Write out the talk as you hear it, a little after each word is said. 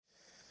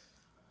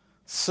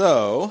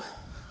So,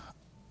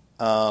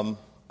 I'm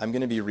going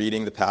to be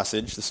reading the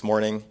passage this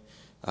morning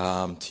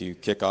to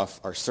kick off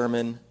our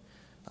sermon,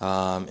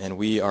 and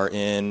we are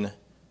in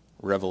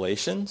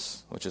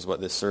Revelations, which is what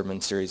this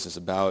sermon series is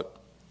about.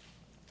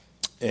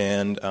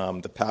 And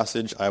the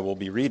passage I will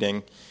be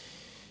reading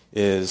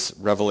is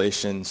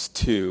Revelations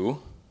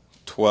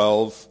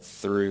 2:12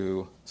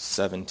 through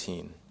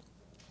 17,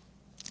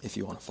 if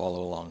you want to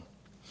follow along.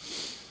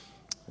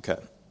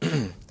 Okay.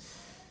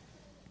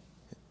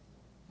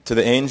 To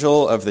the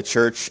angel of the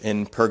church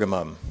in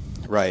Pergamum,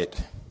 write,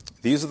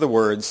 "These are the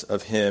words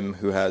of him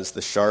who has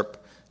the sharp,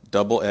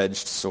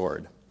 double-edged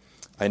sword.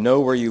 I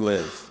know where you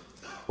live,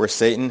 where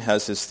Satan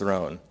has his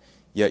throne,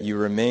 yet you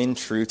remain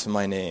true to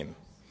my name.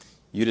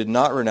 You did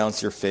not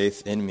renounce your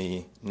faith in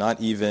me, not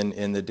even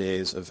in the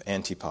days of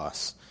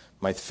Antipas,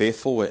 my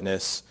faithful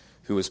witness,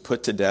 who was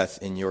put to death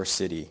in your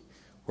city,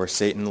 where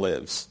Satan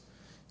lives.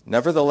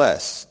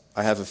 Nevertheless,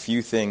 I have a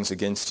few things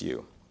against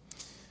you.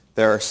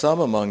 There are some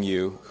among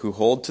you who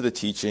hold to the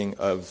teaching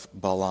of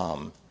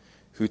Balaam,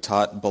 who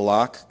taught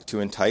Balak to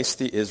entice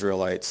the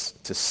Israelites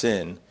to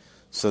sin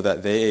so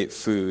that they ate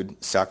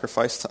food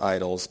sacrificed to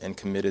idols and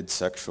committed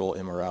sexual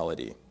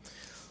immorality.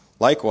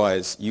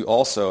 Likewise, you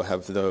also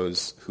have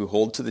those who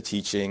hold to the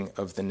teaching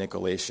of the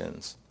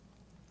Nicolaitans.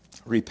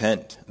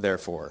 Repent,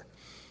 therefore,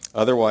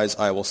 otherwise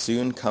I will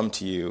soon come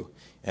to you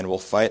and will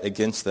fight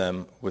against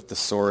them with the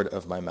sword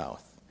of my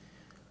mouth.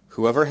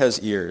 Whoever has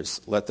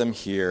ears, let them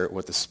hear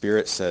what the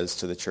Spirit says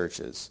to the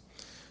churches.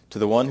 To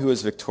the one who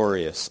is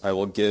victorious, I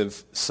will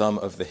give some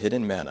of the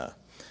hidden manna.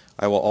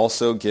 I will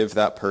also give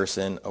that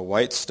person a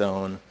white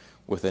stone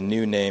with a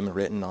new name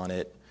written on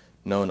it,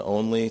 known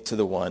only to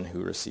the one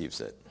who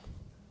receives it."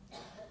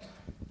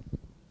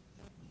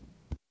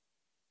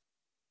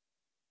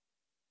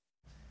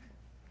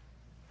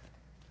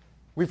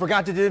 We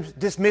forgot to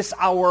dismiss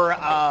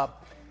our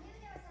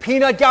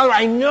peanut gallery.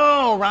 I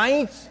know,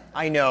 right?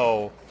 I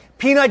know.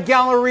 Peanut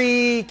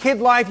gallery,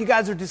 kid life, you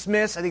guys are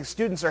dismissed. I think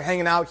students are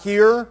hanging out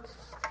here.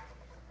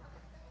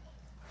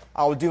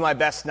 I'll do my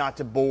best not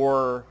to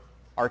bore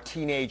our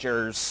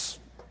teenagers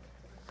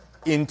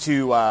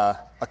into a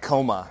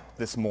coma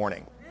this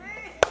morning.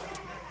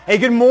 Hey,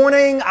 good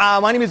morning.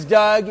 My name is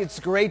Doug. It's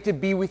great to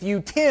be with you.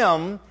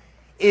 Tim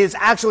is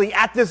actually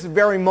at this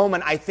very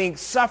moment, I think,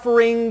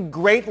 suffering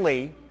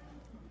greatly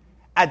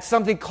at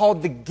something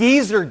called the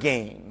Geezer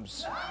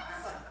Games.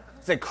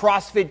 It's a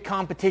CrossFit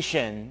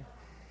competition.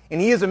 And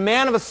he is a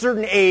man of a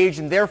certain age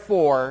and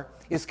therefore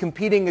is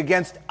competing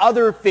against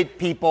other fit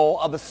people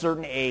of a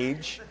certain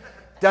age,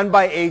 done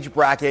by age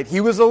bracket. He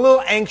was a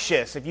little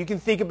anxious. If you can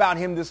think about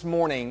him this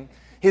morning,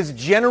 his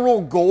general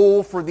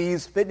goal for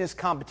these fitness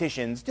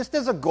competitions, just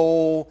as a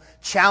goal,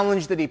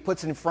 challenge that he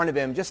puts in front of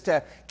him, just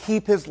to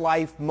keep his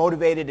life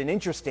motivated and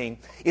interesting,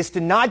 is to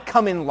not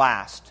come in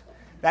last.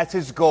 That's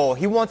his goal.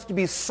 He wants to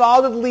be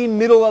solidly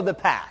middle of the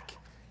pack,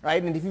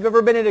 right? And if you've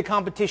ever been in a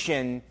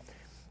competition,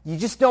 you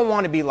just don't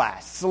want to be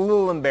last. It's a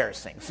little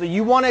embarrassing. So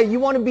you want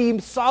to be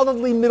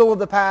solidly middle of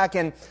the pack,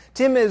 and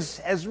Tim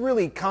has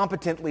really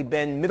competently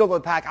been middle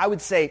of the pack. I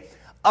would say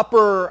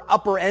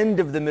upper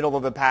end of the middle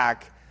of the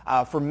pack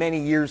for many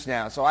years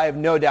now. So I have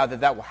no doubt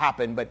that will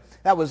happen. But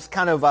that was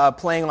kind of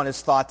playing on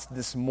his thoughts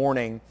this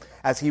morning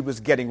as he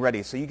was getting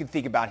ready. So you can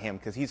think about him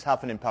because he's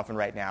huffing and puffing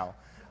right now,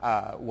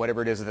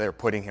 whatever it is that they're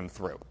putting him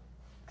through.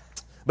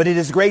 But it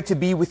is great to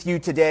be with you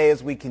today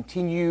as we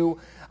continue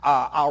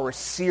our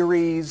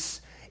series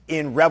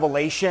in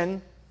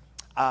Revelation.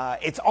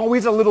 It's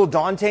always a little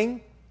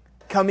daunting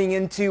coming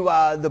into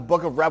the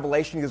book of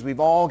Revelation because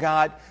we've all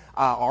got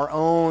our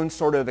own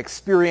sort of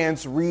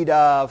experience, read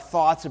of,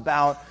 thoughts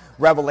about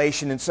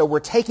Revelation. And so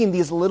we're taking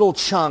these little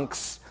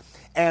chunks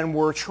and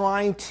we're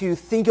trying to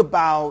think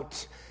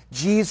about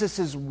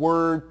Jesus'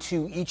 word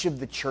to each of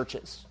the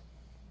churches.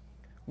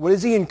 What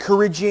is he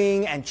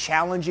encouraging and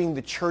challenging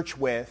the church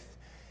with?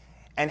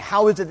 And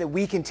how is it that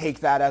we can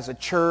take that as a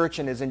church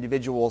and as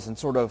individuals and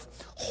sort of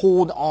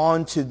hold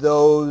on to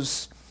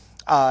those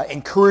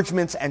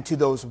encouragements and to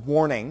those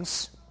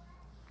warnings?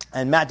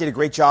 And Matt did a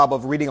great job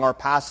of reading our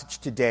passage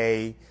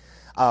today,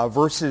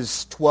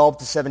 verses 12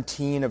 to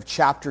 17 of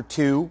chapter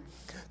 2.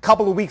 A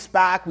couple of weeks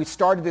back, we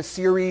started this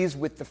series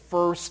with the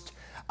first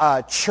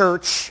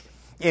church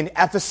in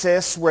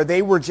Ephesus where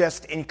they were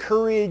just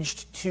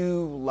encouraged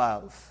to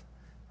love.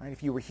 Right?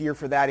 If you were here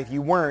for that, if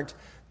you weren't,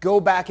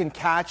 go back and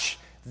catch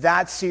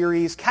that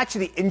series, catch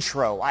the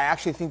intro. I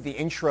actually think the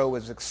intro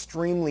was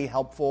extremely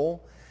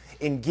helpful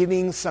in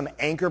giving some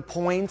anchor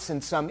points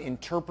and some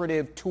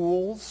interpretive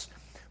tools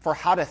for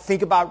how to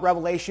think about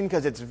Revelation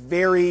because it's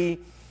very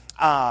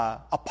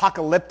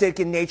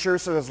apocalyptic in nature,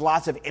 so there's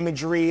lots of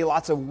imagery,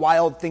 lots of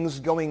wild things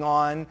going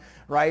on,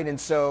 right?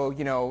 And so,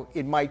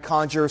 it might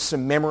conjure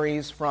some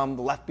memories from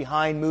the Left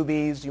Behind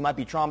movies. You might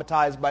be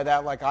traumatized by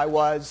that like I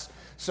was.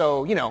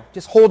 So,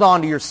 just hold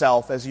on to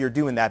yourself as you're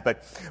doing that.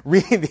 But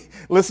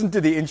listen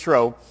to the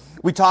intro.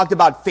 We talked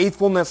about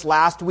faithfulness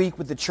last week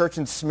with the church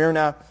in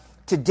Smyrna.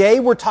 Today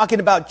we're talking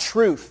about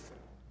truth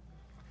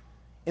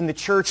in the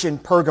church in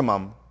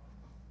Pergamum.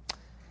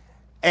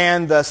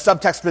 And the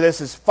subtext for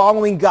this is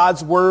following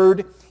God's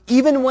word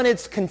even when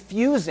it's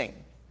confusing.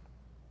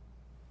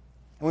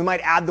 And we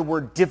might add the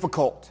word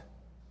difficult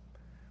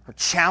or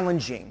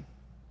challenging.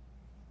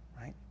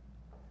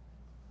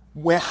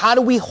 How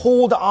do we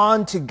hold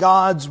on to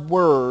God's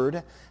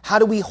word? How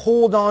do we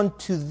hold on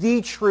to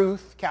the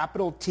truth,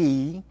 capital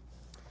T,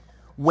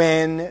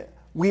 when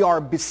we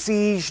are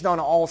besieged on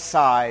all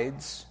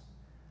sides,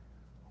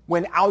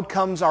 when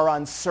outcomes are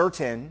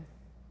uncertain,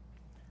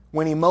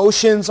 when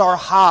emotions are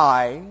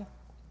high,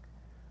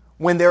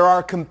 when there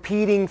are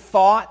competing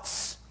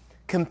thoughts,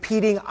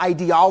 competing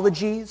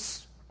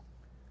ideologies,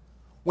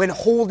 when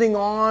holding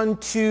on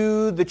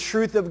to the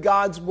truth of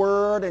God's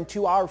word and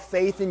to our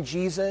faith in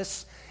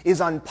Jesus is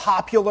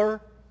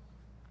unpopular,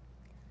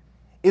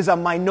 is a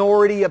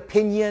minority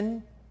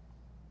opinion,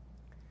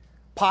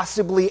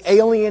 possibly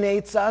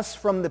alienates us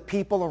from the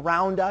people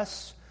around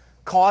us,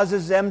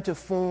 causes them to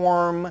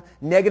form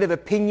negative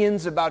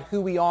opinions about who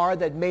we are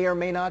that may or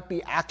may not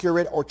be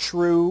accurate or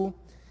true.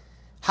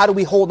 How do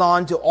we hold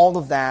on to all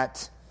of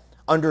that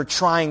under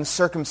trying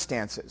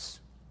circumstances?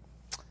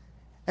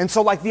 And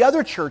so like the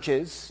other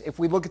churches, if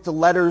we look at the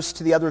letters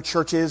to the other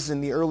churches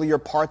in the earlier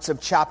parts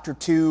of chapter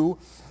 2,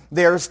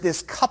 there's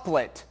this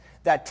couplet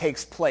that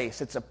takes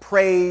place. It's a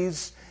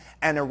praise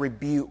and a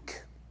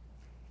rebuke.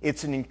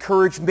 It's an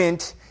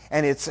encouragement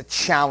and it's a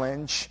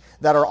challenge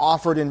that are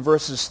offered in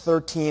verses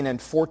 13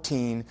 and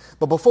 14.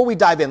 But before we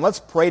dive in, let's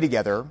pray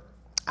together.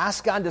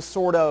 Ask God to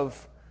sort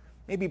of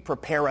maybe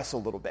prepare us a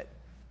little bit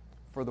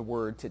for the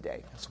word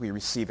today as we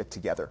receive it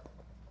together.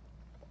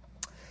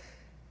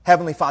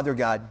 Heavenly Father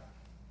God,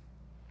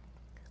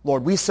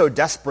 Lord, we so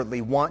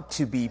desperately want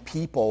to be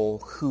people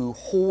who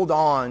hold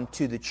on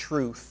to the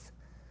truth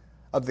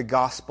of the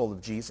gospel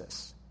of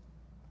Jesus,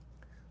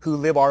 who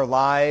live our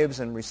lives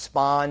and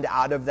respond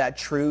out of that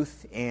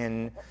truth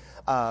in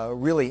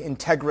really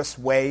integrous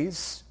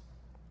ways.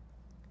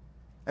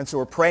 And so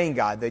we're praying,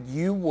 God, that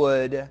you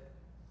would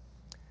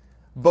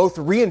both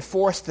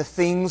reinforce the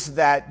things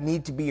that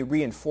need to be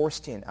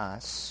reinforced in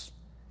us,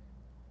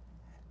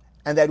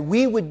 and that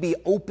we would be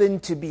open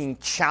to being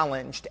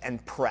challenged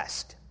and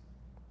pressed.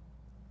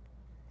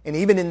 And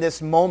even in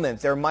this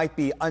moment, there might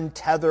be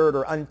untethered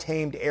or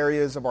untamed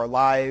areas of our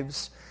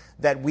lives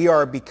that we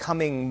are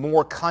becoming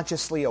more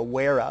consciously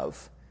aware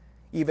of,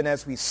 even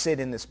as we sit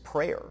in this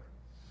prayer.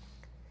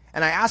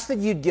 And I ask that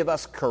you'd give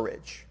us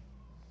courage,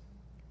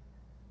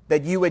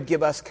 that you would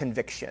give us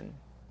conviction,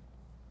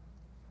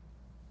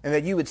 and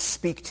that you would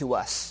speak to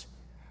us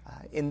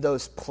in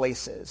those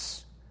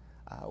places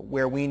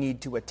where we need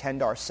to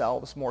attend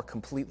ourselves more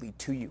completely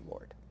to you,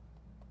 Lord.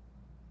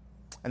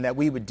 And that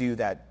we would do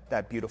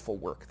that beautiful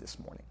work this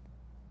morning.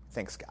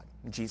 Thanks, God.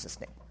 In Jesus'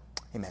 name,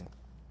 amen.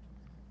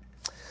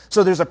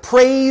 So there's a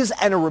praise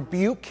and a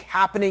rebuke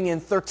happening in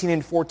 13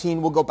 and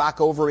 14. We'll go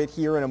back over it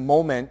here in a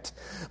moment.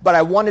 But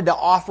I wanted to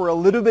offer a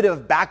little bit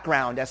of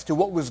background as to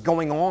what was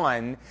going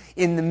on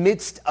in the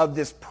midst of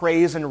this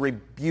praise and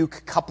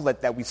rebuke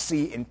couplet that we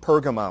see in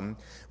Pergamum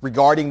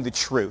regarding the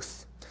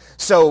truth.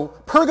 So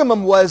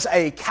Pergamum was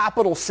a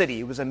capital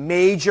city. It was a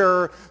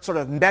major sort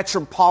of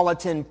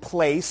metropolitan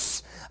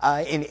place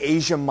in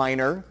Asia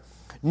Minor,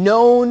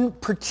 known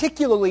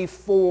particularly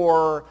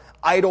for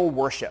idol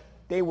worship.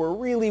 They were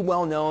really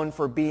well known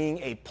for being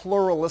a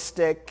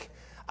pluralistic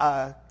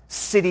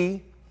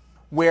city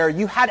where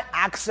you had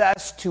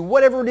access to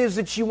whatever it is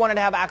that you wanted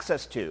to have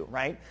access to,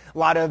 right? A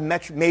lot of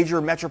major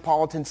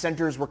metropolitan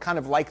centers were kind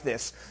of like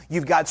this.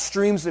 You've got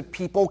streams of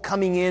people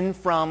coming in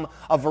from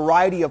a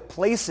variety of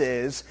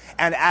places,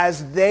 and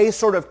as they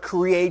sort of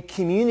create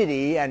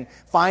community and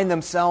find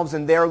themselves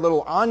in their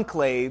little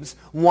enclaves,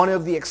 one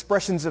of the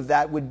expressions of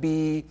that would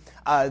be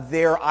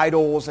their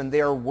idols and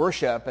their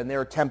worship and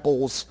their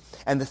temples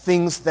and the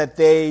things that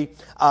they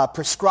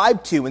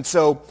prescribed to. And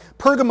so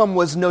Pergamum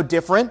was no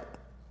different.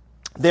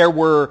 There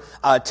were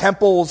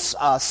temples,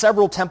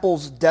 several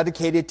temples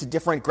dedicated to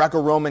different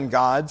Greco-Roman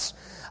gods.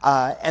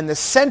 And the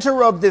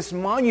center of this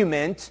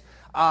monument,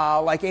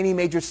 like any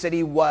major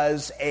city,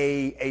 was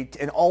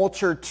an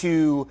altar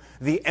to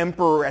the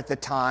emperor at the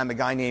time, a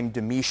guy named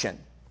Domitian,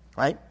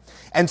 right?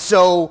 And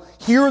so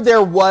here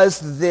there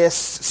was this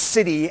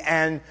city,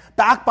 and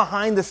back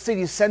behind the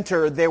city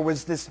center, there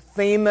was this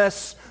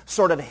famous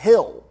sort of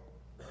hill.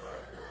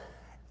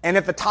 And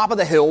at the top of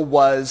the hill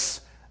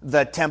was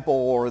the temple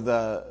or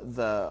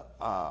the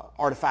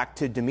artifact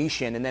to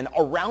Domitian, and then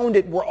around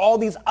it were all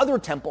these other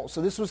temples.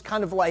 So this was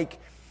kind of like,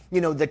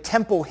 the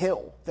temple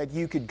hill that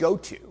you could go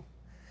to.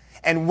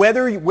 And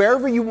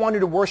wherever you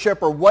wanted to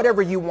worship or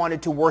whatever you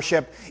wanted to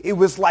worship, it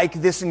was like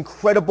this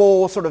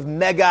incredible sort of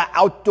mega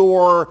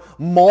outdoor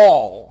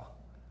mall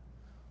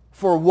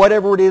for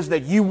whatever it is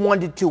that you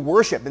wanted to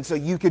worship. And so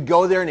you could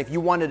go there, and if you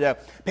wanted to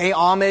pay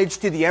homage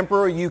to the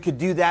emperor, you could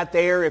do that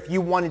there. If you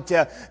wanted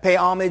to pay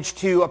homage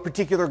to a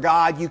particular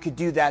god, you could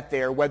do that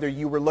there, whether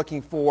you were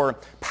looking for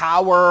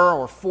power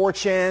or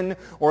fortune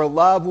or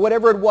love,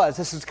 whatever it was.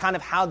 This is kind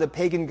of how the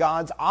pagan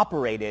gods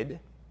operated.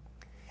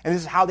 And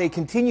this is how they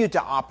continue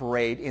to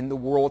operate in the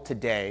world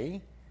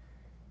today.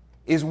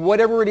 is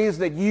whatever it is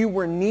that you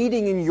were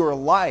needing in your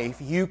life,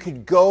 you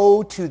could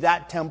go to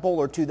that temple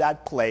or to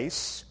that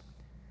place,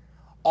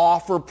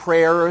 offer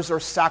prayers or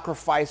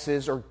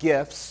sacrifices or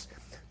gifts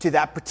to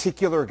that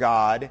particular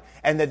God,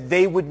 and that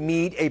they would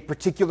meet a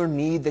particular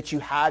need that you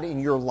had in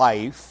your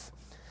life,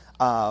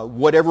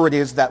 whatever it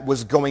is that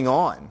was going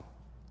on.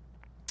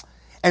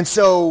 And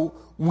so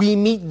we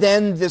meet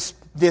then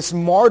this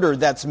martyr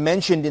that's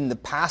mentioned in the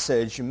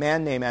passage, a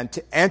man named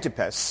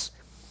Antipas,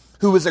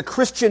 who was a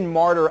Christian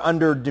martyr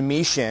under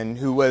Domitian,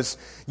 who was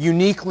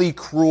uniquely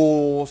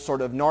cruel,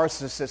 sort of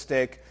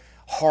narcissistic,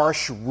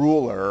 harsh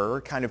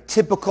ruler, kind of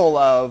typical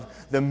of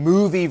the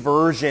movie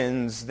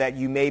versions that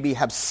you maybe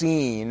have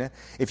seen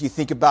if you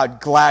think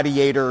about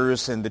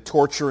gladiators and the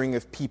torturing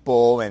of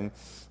people and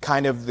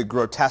kind of the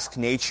grotesque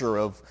nature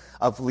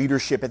of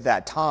leadership at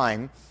that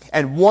time.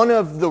 And one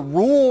of the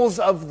rules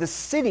of the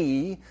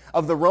city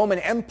of the Roman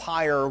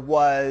Empire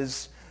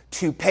was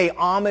to pay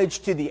homage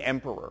to the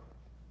emperor.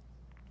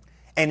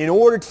 And in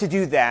order to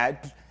do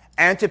that,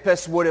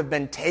 Antipas would have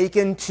been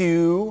taken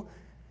to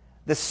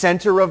the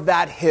center of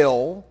that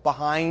hill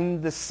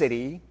behind the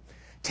city,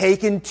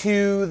 taken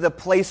to the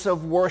place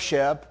of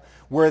worship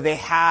where they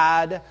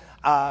had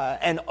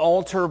an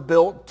altar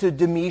built to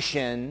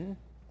Domitian,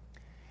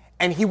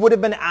 and he would have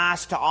been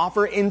asked to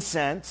offer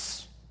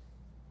incense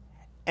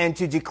and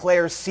to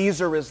declare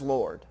Caesar as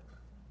Lord,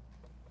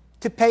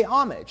 to pay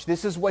homage.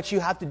 This is what you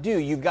have to do.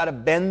 You've got to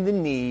bend the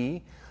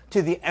knee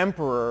to the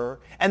emperor,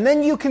 and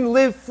then you can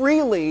live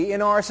freely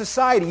in our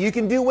society. You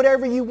can do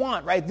whatever you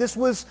want, right? This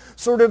was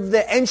sort of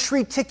the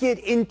entry ticket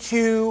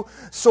into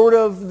sort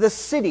of the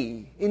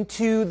city,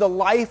 into the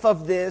life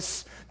of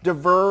this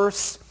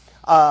diverse,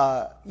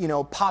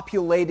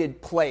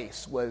 populated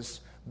place,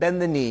 was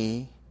bend the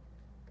knee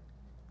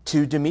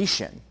to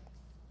Domitian.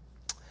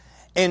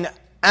 And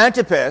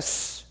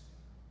Antipas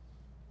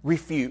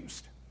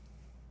refused,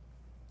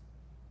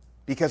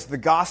 because the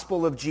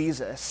gospel of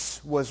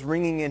Jesus was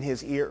ringing in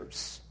his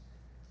ears.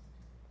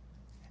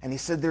 And he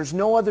said, there's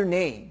no other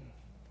name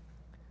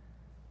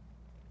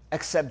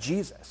except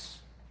Jesus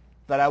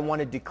that I want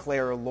to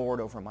declare a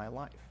Lord over my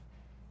life.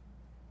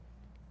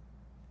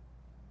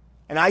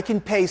 And I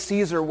can pay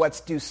Caesar what's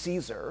due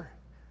Caesar,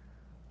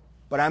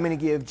 but I'm going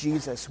to give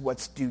Jesus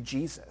what's due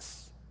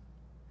Jesus.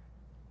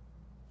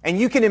 And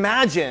you can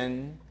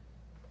imagine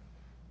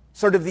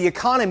sort of the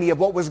economy of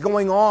what was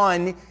going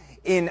on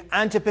in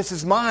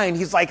Antipas's mind.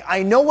 He's like,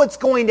 I know what's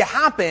going to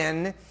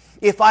happen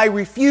if I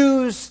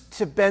refuse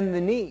to bend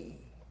the knee.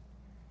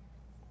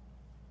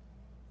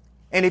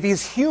 And if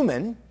he's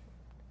human,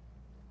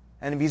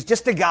 and if he's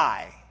just a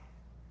guy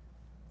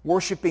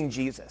worshiping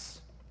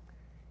Jesus,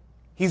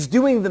 he's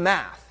doing the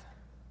math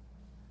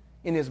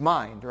in his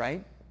mind,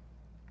 right?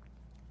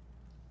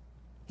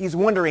 He's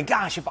wondering,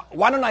 gosh,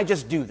 why don't I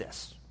just do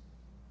this,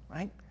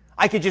 right?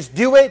 I could just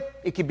do it.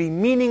 It could be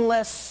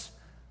meaningless,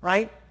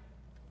 right?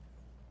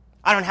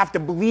 I don't have to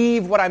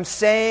believe what I'm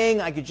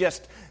saying. I could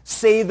just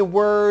say the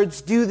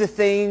words, do the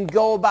thing,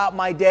 go about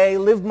my day,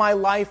 live my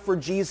life for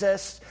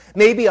Jesus,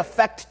 maybe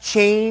affect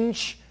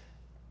change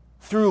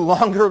through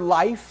longer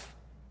life.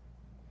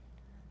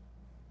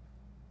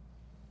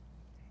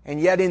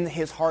 And yet in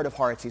his heart of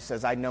hearts, he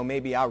says, I know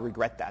maybe I'll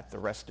regret that the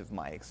rest of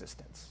my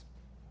existence.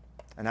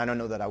 And I don't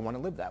know that I want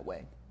to live that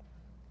way.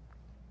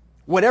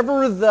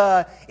 Whatever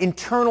the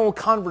internal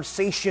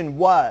conversation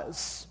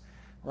was,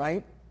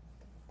 right?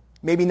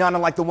 Maybe not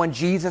unlike the one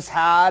Jesus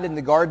had in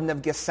the Garden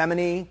of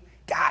Gethsemane.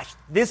 Gosh,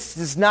 this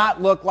does not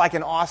look like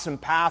an awesome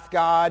path,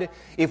 God.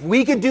 If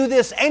we could do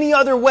this any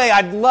other way,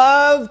 I'd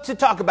love to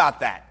talk about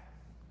that.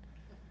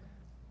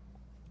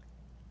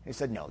 He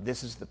said, no,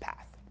 this is the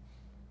path.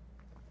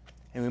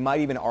 And we might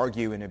even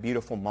argue in a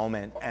beautiful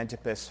moment,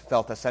 Antipas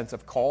felt a sense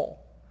of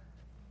call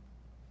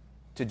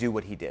to do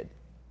what he did.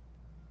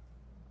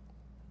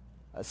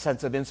 A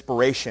sense of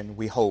inspiration,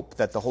 we hope,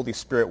 that the Holy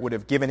Spirit would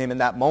have given him in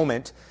that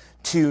moment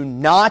to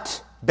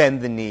not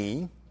bend the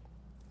knee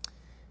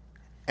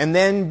and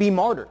then be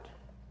martyred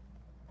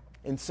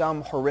in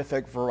some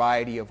horrific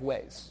variety of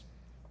ways,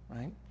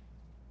 right?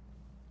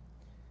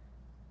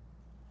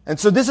 And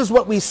so this is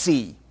what we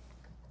see.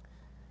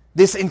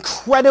 This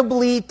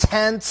incredibly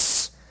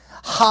tense,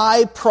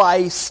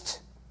 high-priced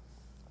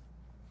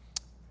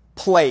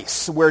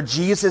place where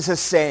Jesus is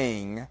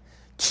saying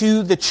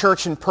to the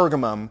church in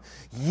Pergamum,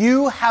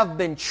 you have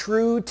been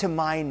true to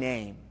my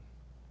name,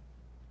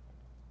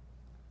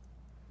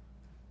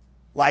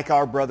 like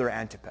our brother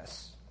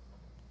Antipas,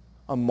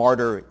 a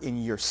martyr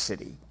in your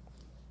city.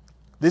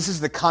 This is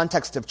the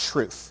context of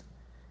truth.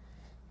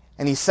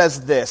 And he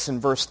says this in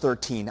verse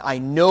 13, I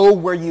know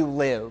where you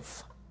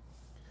live,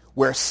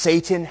 where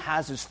Satan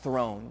has his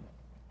throne.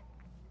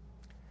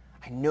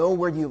 I know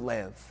where you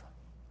live.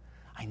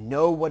 I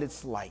know what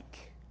it's like.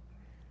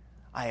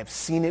 I have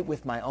seen it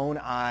with my own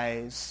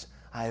eyes.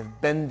 I have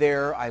been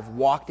there. I've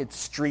walked its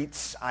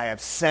streets. I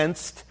have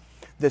sensed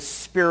the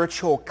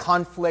spiritual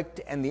conflict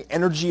and the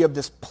energy of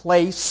this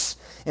place,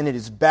 and it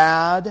is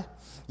bad.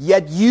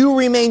 Yet you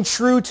remain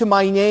true to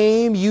my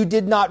name. You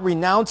did not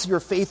renounce your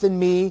faith in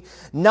me,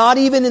 not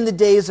even in the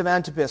days of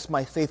Antipas,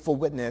 my faithful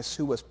witness,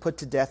 who was put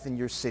to death in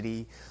your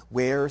city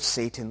where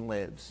Satan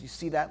lives. You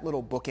see that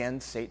little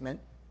bookend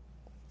statement?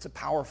 It's a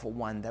powerful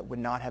one that would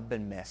not have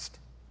been missed.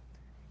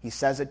 He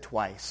says it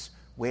twice,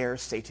 where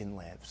Satan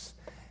lives.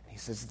 He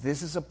says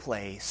this is a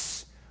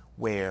place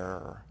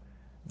where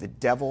the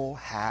devil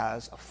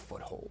has a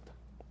foothold.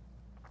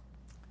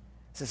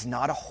 This is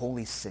not a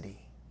holy city.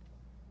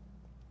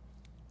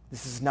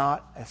 This is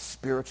not a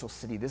spiritual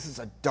city. This is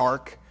a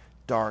dark,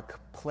 dark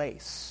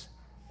place.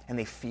 And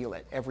they feel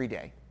it every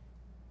day.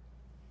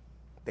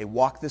 They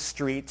walk the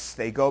streets.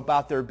 They go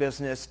about their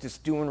business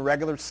just doing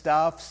regular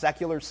stuff,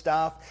 secular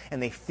stuff,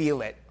 and they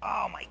feel it.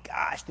 Oh my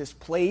gosh, this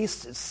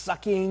place is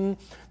sucking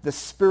the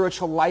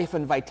spiritual life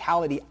and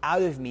vitality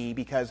out of me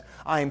because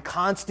I am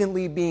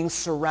constantly being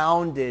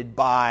surrounded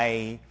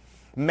by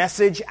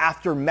message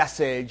after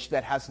message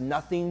that has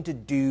nothing to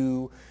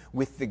do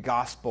with the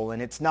gospel.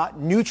 And it's not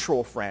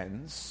neutral,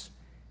 friends.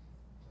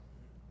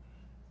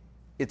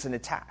 It's an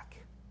attack.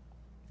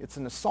 It's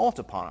an assault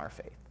upon our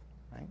faith,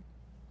 right?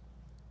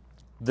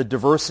 The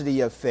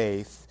diversity of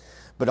faith,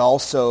 but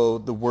also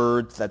the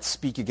words that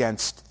speak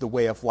against the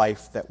way of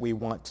life that we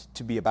want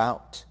to be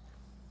about.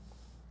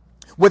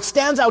 What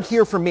stands out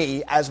here for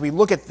me as we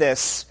look at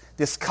this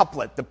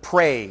couplet, the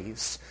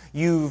praise,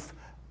 you've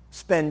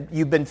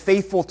been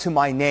faithful to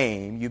my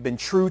name, you've been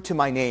true to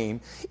my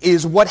name,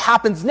 is what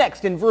happens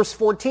next in verse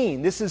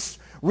 14. This is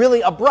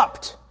really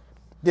abrupt,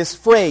 this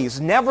phrase,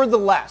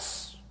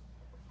 nevertheless,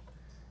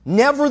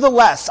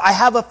 I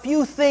have a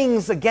few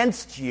things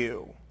against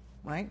you,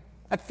 right?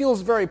 That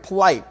feels very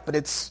polite, but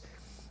it's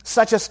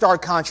such a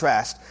stark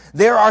contrast.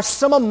 There are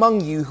some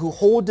among you who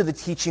hold to the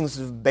teachings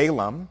of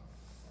Balaam,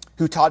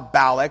 who taught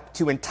Balak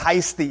to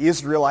entice the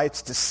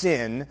Israelites to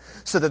sin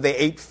so that they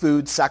ate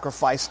food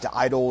sacrificed to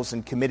idols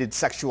and committed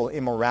sexual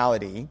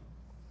immorality.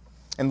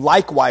 And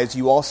likewise,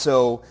 you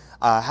also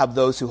have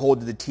those who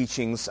hold to the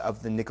teachings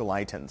of the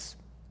Nicolaitans.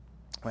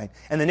 Right?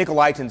 And the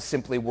Nicolaitans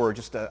simply were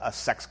just a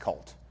sex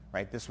cult.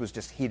 Right? This was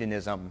just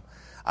hedonism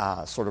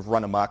sort of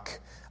run amok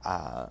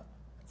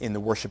in the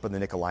worship of the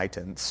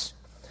Nicolaitans.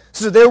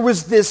 So there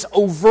was this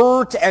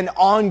overt and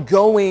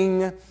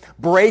ongoing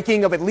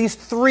breaking of at least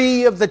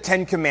 3 of the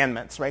 10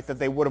 commandments, right, that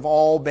they would have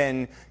all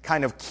been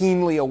kind of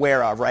keenly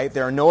aware of, right?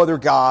 There are no other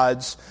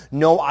gods,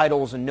 no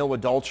idols, and no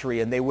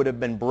adultery, and they would have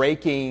been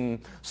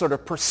breaking sort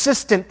of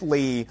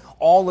persistently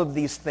all of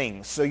these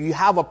things. So you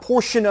have a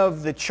portion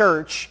of the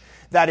church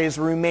that is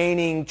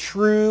remaining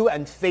true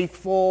and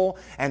faithful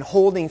and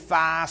holding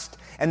fast,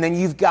 and then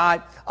you've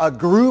got a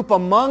group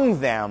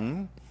among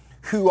them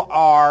who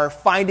are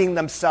finding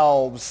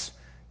themselves,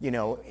 in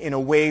a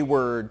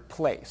wayward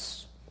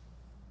place.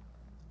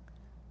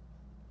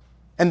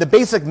 And the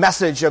basic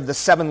message of the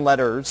 7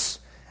 letters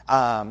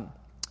that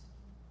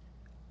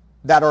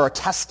are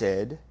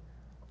attested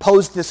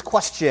pose this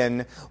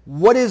question: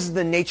 what is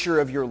the nature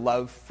of your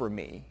love for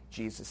me?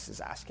 Jesus is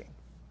asking.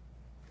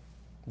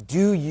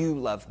 Do you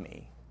love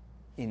me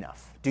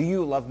enough? Do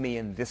you love me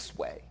in this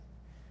way?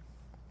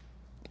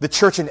 The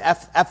church in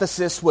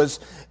Ephesus was,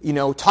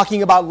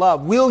 talking about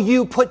love. Will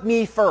you put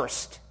me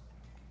first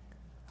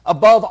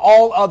above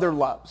all other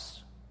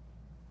loves?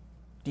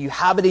 Do you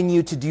have it in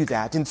you to do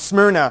that? In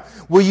Smyrna,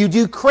 will you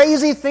do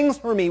crazy things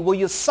for me? Will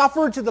you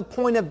suffer to the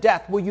point of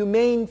death? Will you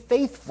remain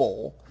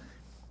faithful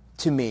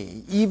to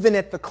me, even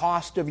at the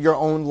cost of your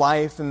own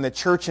life? In the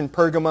church in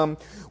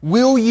Pergamum,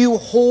 will you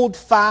hold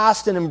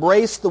fast and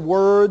embrace the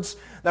words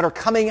that are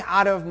coming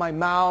out of my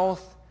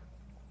mouth,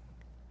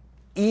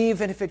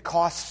 even if it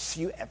costs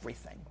you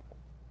everything?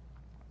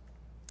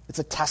 It's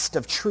a test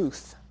of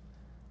truth.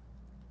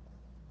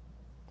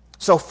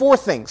 So 4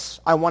 things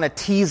I want to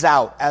tease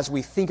out as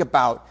we think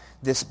about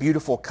this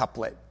beautiful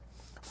couplet.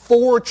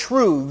 4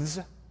 truths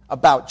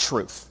about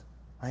truth,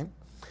 right?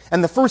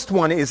 And the first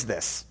one is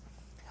this: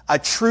 a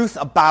truth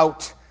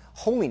about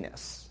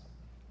holiness.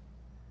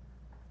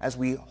 As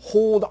we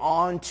hold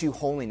on to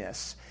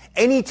holiness,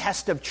 any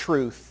test of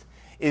truth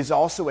is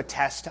also a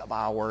test of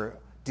our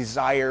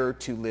desire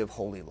to live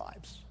holy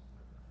lives,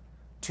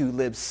 to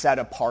live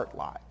set-apart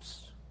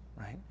lives,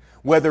 right?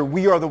 Whether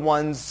we are the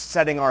ones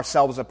setting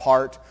ourselves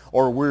apart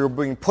or we're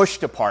being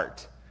pushed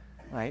apart,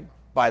 right,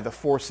 by the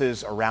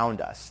forces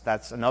around us.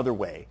 That's another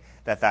way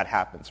that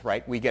happens,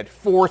 right? We get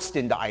forced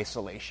into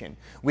isolation.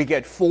 We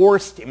get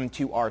forced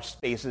into our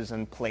spaces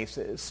and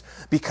places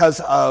because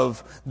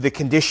of the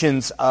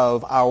conditions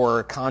of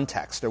our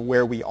context or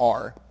where we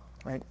are,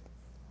 right?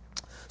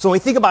 So when we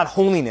think about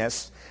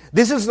holiness,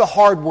 this is the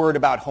hard word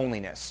about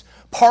holiness.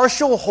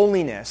 Partial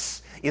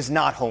holiness is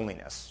not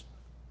holiness.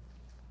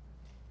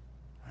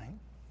 Right?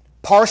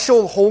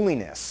 Partial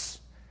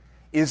holiness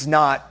is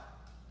not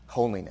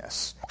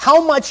holiness.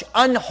 How much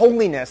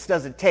unholiness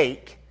does it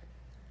take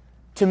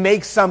to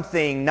make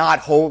something not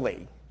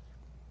holy?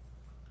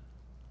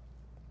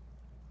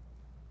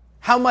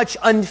 How much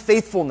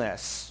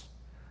unfaithfulness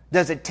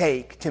does it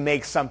take to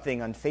make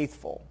something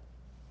unfaithful?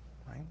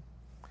 Right?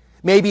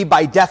 Maybe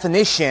by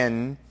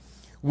definition,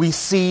 we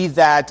see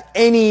that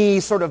any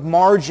sort of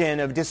margin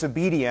of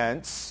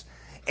disobedience,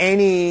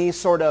 any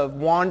sort of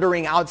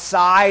wandering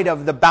outside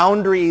of the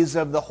boundaries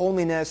of the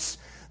holiness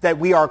that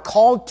we are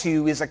called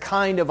to is a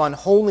kind of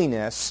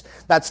unholiness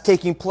that's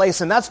taking place.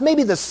 And that's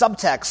maybe the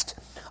subtext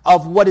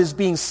of what is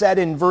being said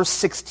in verse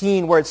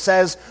 16, where it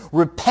says,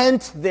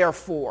 repent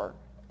therefore.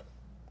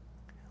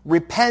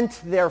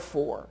 Repent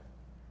therefore.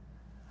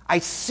 I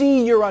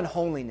see your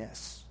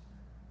unholiness.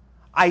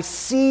 I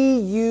see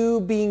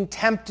you being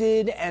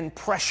tempted and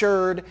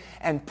pressured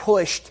and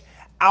pushed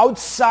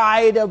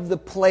outside of the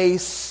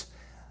place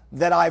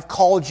that I've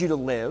called you to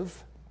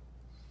live.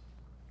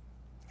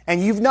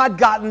 And you've not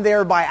gotten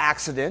there by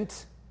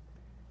accident.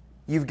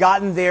 You've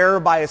gotten there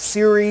by a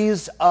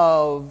series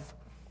of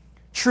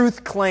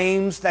truth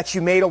claims that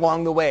you made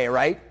along the way,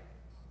 right?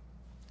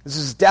 This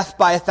is death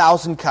by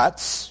 1,000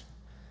 cuts.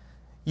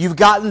 You've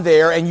gotten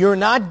there, and you're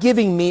not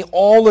giving me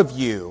all of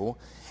you.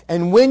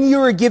 And when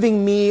you're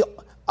giving me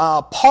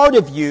part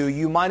of you,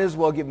 you might as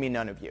well give me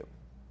none of you.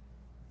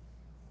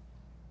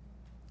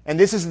 And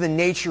this is the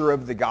nature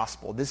of the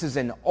gospel. This is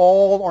an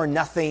all or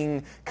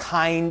nothing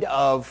kind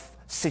of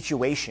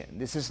situation.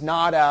 This is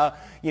not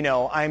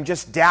I'm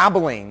just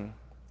dabbling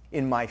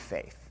in my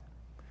faith.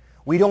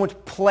 We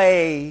don't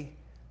play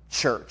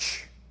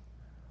church.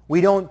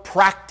 We don't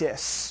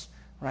practice,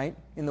 right,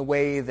 in the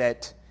way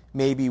that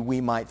maybe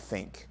we might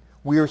think.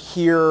 We're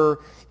here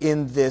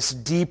in this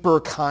deeper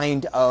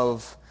kind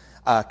of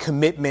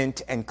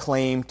commitment and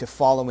claim to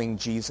following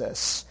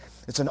Jesus.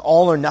 It's an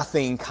all or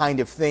nothing kind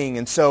of thing.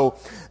 And so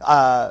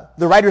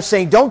the writer's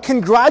saying, don't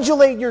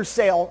congratulate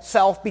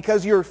yourself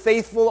because you're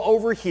faithful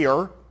over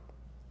here,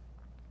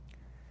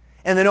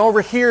 and then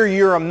over here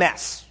you're a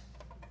mess.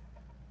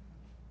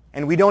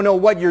 And we don't know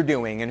what you're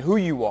doing and who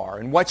you are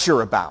and what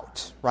you're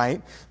about,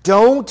 right?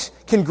 Don't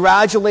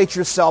congratulate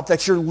yourself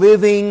that you're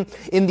living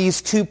in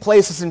these two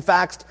places. In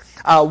fact,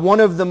 one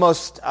of the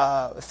most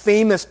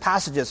famous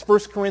passages, 1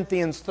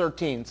 Corinthians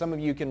 13. Some of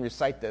you can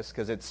recite this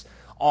because it's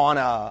on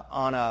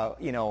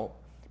a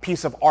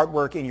piece of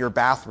artwork in your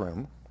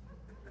bathroom.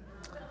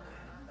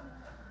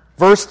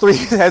 Verse 3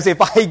 says, if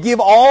I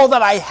give all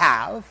that I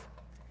have,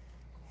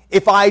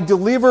 if I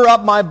deliver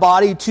up my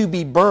body to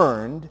be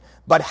burned,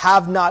 but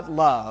have not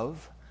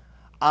love,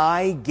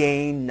 I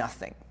gain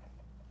nothing.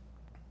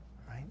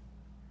 Right?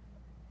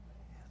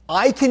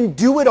 I can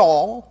do it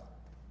all.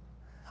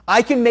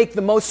 I can make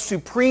the most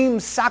supreme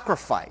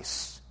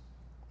sacrifice.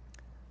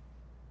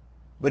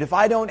 But if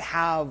I don't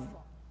have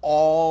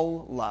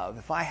all love,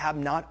 if I have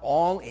not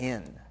all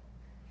in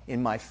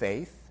my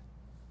faith,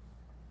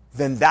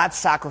 then that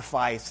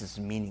sacrifice is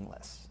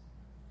meaningless.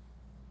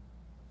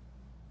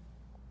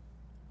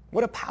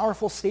 What a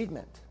powerful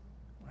statement,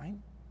 right?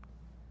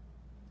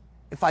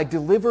 If I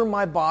deliver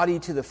my body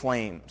to the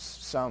flames,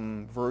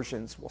 some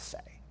versions will say.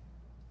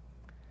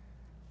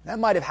 That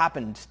might have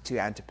happened to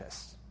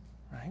Antipas,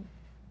 right?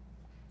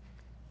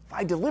 If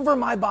I deliver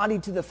my body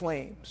to the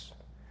flames,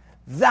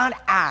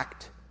 that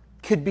act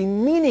could be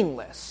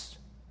meaningless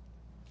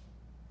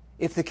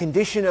if the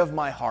condition of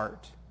my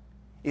heart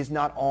is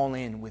not all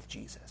in with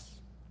Jesus.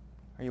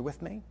 Are you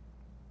with me?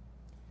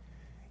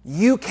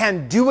 You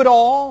can do it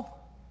all.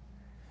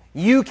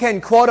 You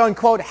can, quote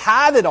unquote,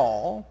 have it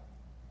all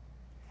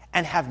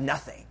and have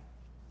nothing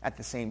at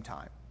the same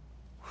time.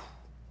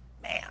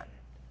 Man,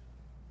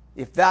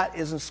 if that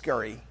isn't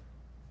scary,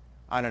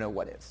 I don't know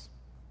what is.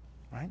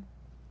 Right?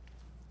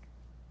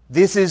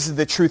 This is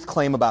the truth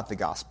claim about the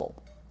gospel.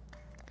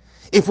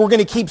 If we're going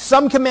to keep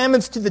some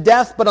commandments to the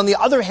death, but on the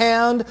other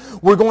hand,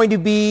 we're going to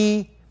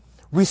be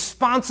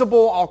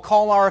responsible, I'll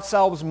call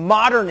ourselves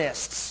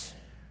modernists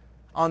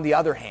on the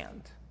other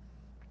hand,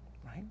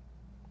 right?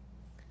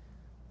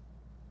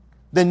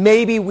 Then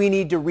maybe we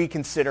need to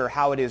reconsider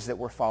how it is that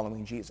we're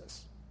following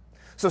Jesus.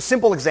 So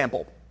simple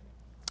example.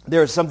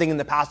 There's something in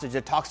the passage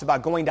that talks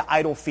about going to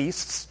idol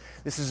feasts.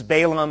 This is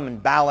Balaam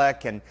and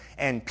Balak,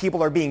 and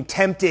people are being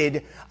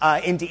tempted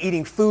into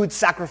eating food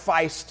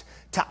sacrificed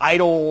to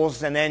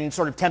idols and then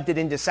sort of tempted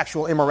into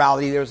sexual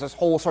immorality. There's this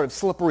whole sort of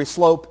slippery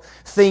slope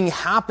thing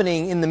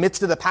happening in the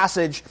midst of the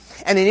passage.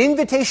 And an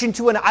invitation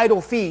to an idol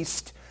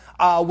feast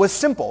was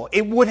simple.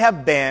 It would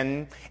have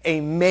been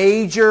a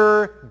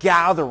major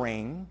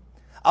gathering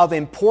of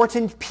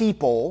important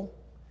people,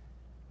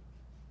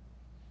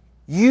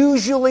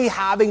 usually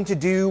having to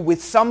do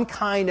with some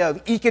kind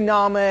of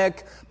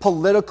economic,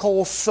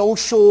 political,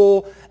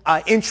 social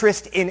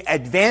interest in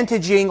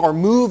advantaging or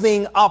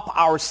moving up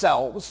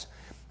ourselves.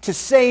 To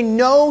say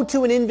no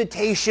to an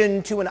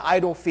invitation to an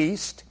idol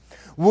feast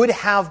would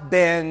have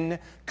been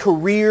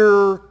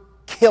career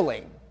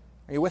killing.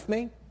 Are you with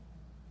me?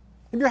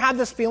 Have you ever had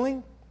this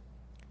feeling?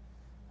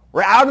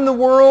 We're out in the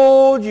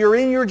world, you're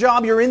in your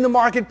job, you're in the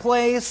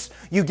marketplace,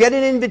 you get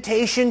an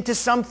invitation to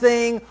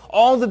something,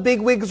 all the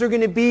bigwigs are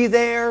going to be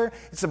there,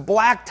 it's a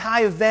black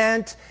tie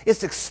event,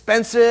 it's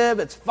expensive,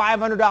 it's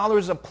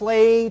 $500 a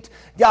plate,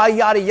 yada,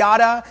 yada,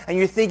 yada, and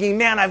you're thinking,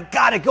 man, I've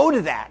got to go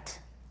to that.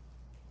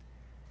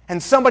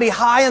 And somebody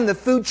high on the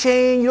food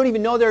chain, you don't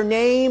even know their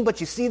name,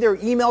 but you see their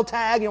email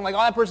tag, and you're like, oh,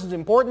 that person's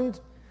important.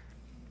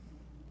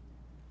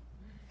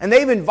 And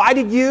they've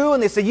invited you,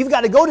 and they say, you've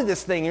got to go to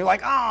this thing. And you're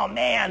like, oh,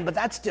 man, but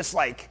that's just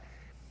like,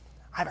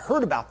 I've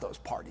heard about those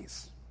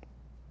parties.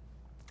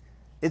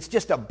 It's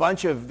just a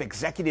bunch of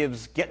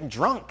executives getting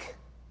drunk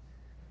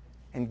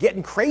and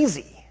getting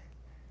crazy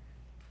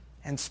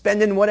and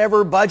spending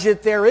whatever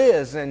budget there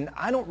is. And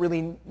I don't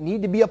really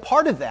need to be a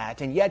part of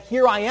that. And yet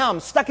here I am,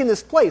 stuck in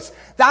this place.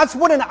 That's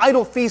what an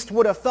idol feast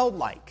would have felt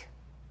like.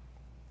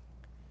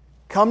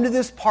 Come to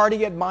this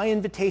party at my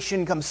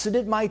invitation. Come sit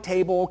at my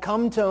table.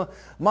 Come to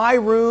my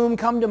room.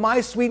 Come to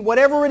my suite.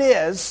 Whatever it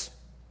is.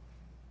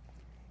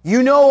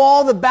 You know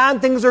all the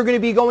bad things are going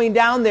to be going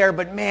down there.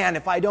 But man,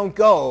 if I don't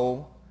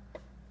go,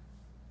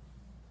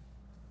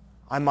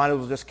 I might as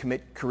well just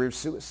commit career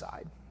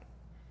suicide.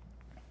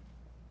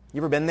 You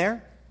ever been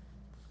there?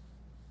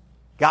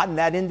 Gotten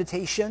that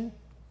invitation?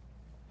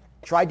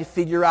 Tried to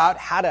figure out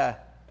how to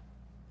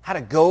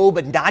go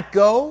but not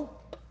go?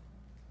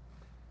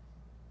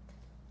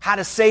 How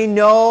to say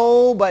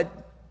no, but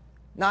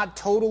not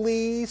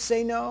totally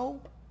say no,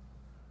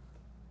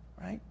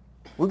 right?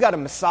 We've got to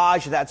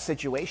massage that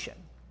situation.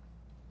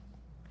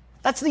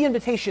 That's the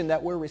invitation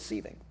that we're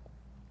receiving.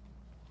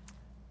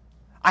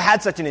 I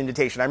had such an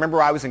invitation. I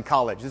remember I was in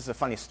college. This is a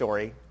funny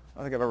story. I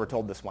don't think I've ever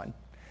told this one.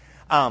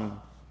 I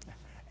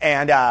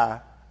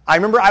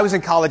remember I was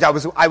in college.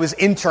 I was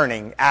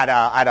interning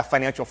at a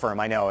financial firm.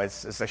 I know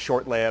it's a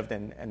short-lived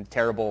and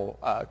terrible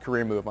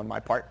career move on my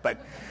part, but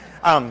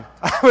I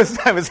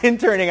was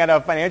interning at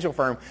a financial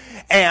firm,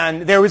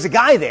 and there was a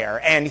guy there,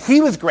 and he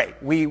was great.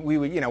 We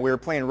were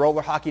playing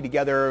roller hockey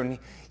together, and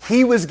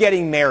he was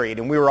getting married,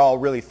 and we were all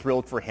really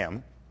thrilled for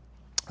him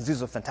because he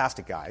was a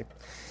fantastic guy.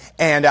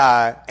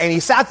 And he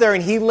sat there,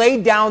 and he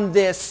laid down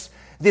this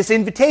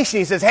invitation.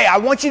 He says, "Hey, I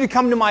want you to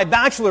come to my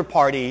bachelor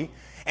party,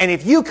 and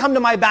if you come to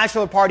my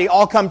bachelor party,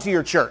 I'll come to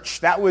your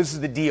church." That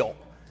was the deal,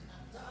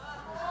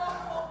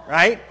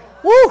 right?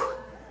 Woo!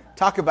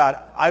 Talk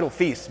about idol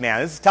feasts,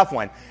 man. This is a tough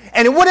one.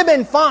 And it would have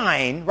been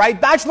fine,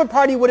 right? Bachelor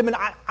party would have been,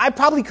 I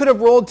probably could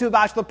have rolled to a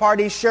bachelor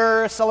party.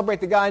 Sure,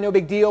 celebrate the guy, no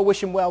big deal,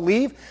 wish him well,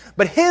 leave.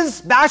 But his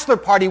bachelor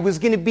party was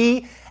going to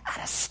be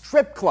at a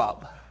strip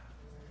club.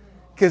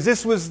 Because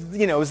this was,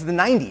 it was the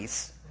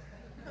 90s,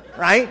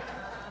 right?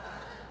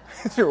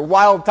 These were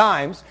wild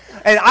times.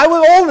 And I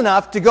was old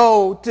enough to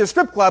go to a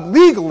strip club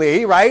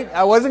legally, right?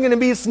 I wasn't going to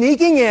be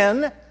sneaking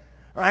in.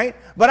 Right?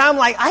 But I'm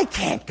like, I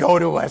can't go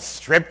to a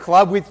strip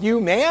club with you,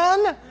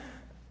 man.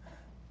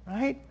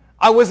 Right?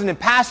 I wasn't a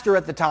pastor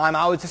at the time.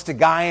 I was just a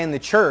guy in the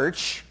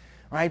church,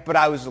 right? But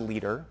I was a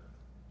leader.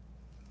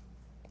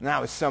 And I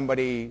was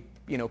somebody,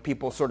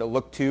 people sort of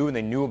looked to and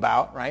they knew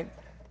about, right?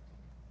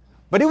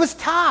 But it was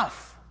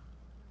tough.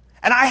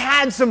 And I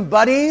had some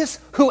buddies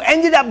who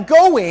ended up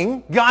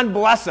going, God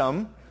bless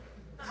them,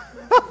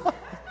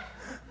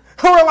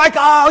 who were like,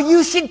 oh,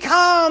 you should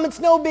come. It's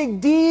no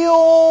big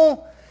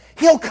deal.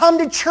 He'll come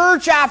to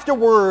church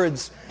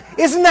afterwards.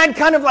 Isn't that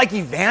kind of like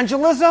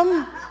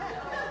evangelism?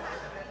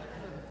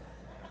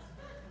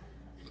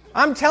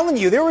 I'm telling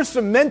you, there was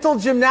some mental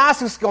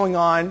gymnastics going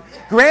on.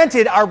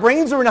 Granted, our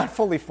brains were not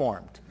fully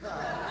formed.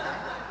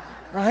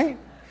 Right?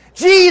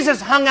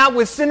 Jesus hung out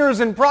with sinners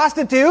and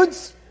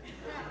prostitutes.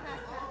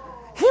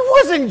 He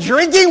wasn't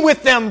drinking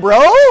with them,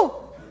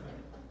 bro.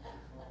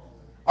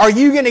 Are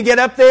you going to get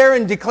up there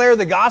and declare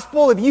the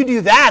gospel? If you do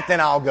that, then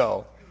I'll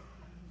go.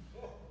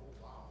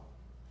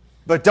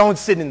 But don't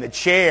sit in the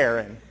chair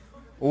and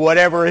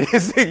whatever it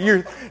is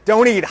that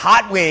don't eat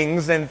hot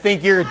wings and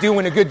think you're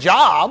doing a good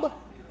job.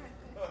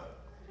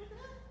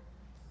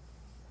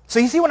 So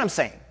you see what I'm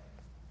saying?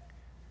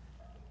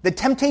 The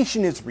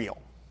temptation is real.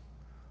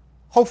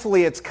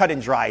 Hopefully it's cut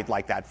and dried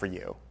like that for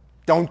you.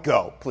 Don't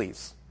go,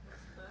 please.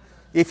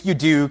 If you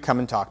do, come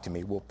and talk to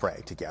me. We'll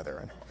pray together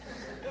and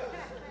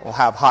we'll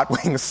have hot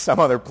wings some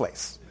other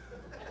place.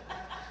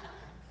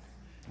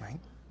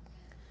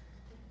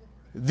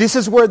 This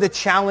is where the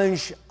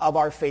challenge of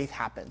our faith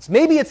happens.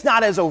 Maybe it's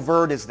not as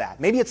overt as that.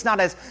 Maybe it's not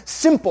as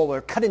simple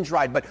or cut and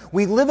dried, but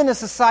we live in a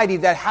society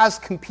that has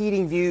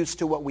competing views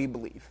to what we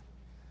believe.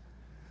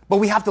 But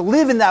we have to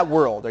live in that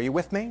world. Are you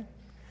with me?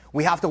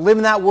 We have to live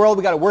in that world.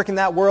 We've got to work in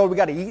that world. We've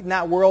got to eat in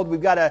that world.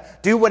 We've got to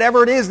do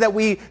whatever it is that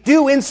we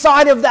do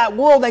inside of that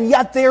world. And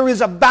yet there is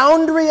a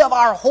boundary of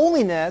our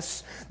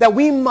holiness that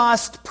we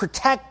must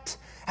protect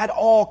at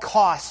all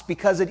costs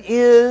because it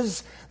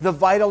is the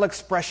vital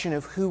expression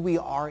of who we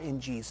are in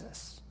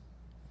Jesus.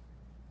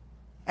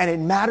 And it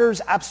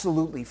matters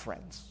absolutely,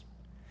 friends.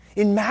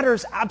 It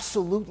matters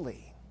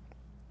absolutely.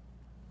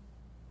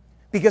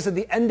 Because at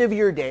the end of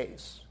your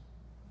days,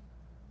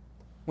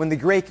 when the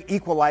great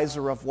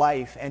equalizer of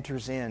life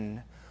enters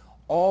in,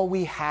 all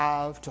we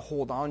have to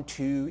hold on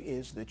to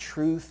is the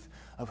truth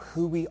of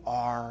who we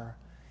are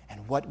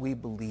and what we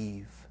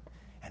believe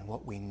and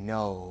what we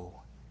know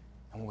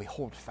and what we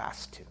hold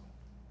fast to.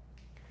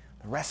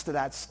 The rest of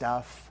that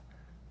stuff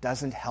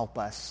doesn't help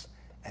us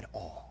at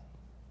all.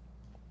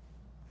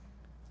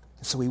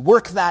 So we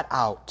work that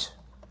out.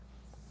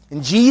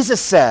 And Jesus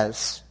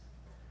says,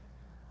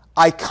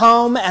 I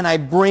come and I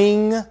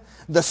bring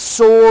the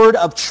sword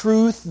of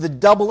truth, the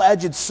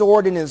double-edged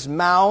sword in his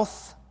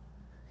mouth.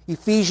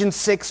 Ephesians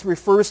 6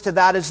 refers to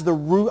that as the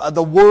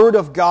Word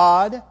of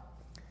God,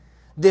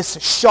 this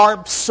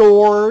sharp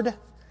sword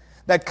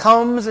that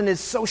comes and is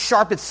so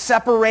sharp it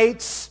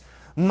separates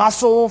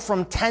muscle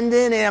from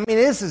tendon. And I mean,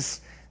 this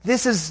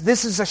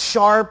is a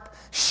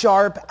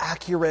sharp,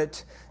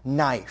 accurate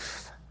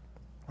knife,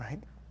 right?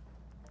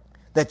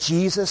 That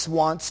Jesus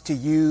wants to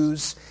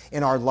use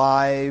in our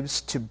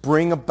lives to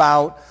bring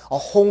about a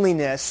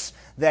holiness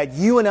that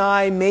you and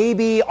I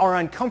maybe are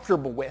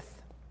uncomfortable with.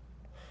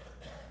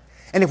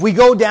 And if we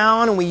go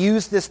down and we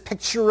use this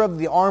picture of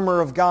the armor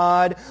of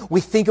God,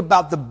 we think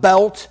about the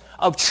belt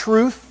of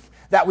truth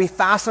that we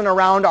fasten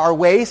around our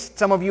waist.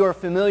 Some of you are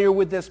familiar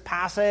with this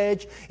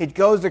passage. It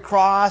goes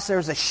across.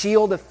 There's a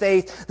shield of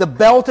faith, the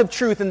belt of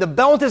truth. And the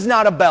belt is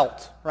not a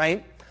belt,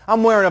 right?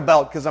 I'm wearing a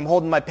belt because I'm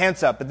holding my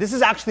pants up, but this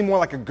is actually more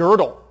like a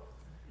girdle.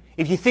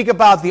 If you think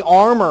about the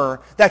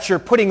armor that you're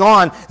putting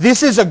on,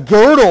 this is a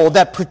girdle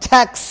that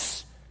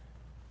protects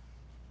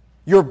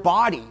your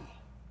body,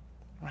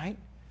 right?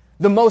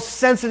 The most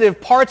sensitive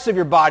parts of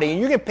your body, and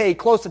you're going to pay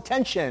close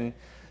attention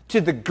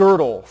to the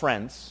girdle,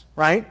 friends,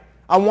 right?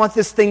 I want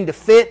this thing to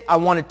fit. I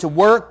want it to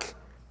work.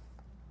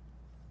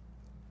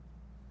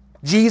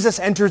 Jesus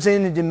enters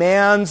in and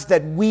demands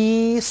that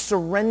we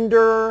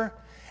surrender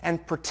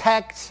and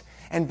protect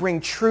and bring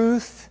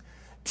truth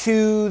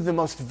to the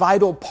most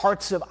vital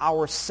parts of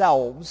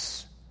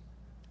ourselves.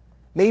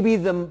 Maybe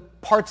the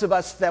parts of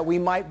us that we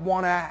might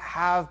want to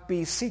have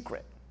be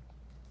secret.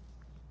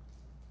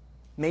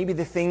 Maybe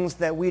the things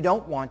that we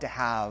don't want to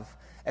have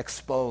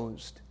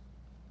exposed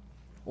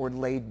or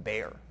laid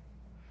bare.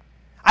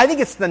 I think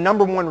it's the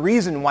number one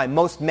reason why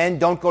most men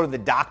don't go to the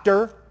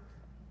doctor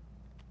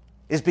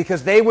is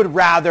because they would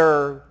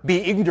rather be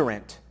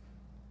ignorant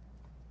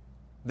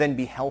than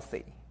be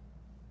healthy.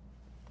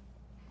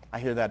 I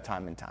hear that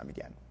time and time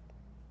again.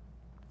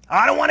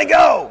 I don't want to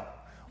go.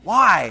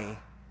 Why?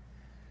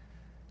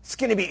 It's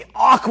going to be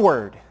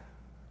awkward.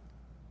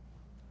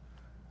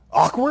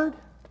 Awkward?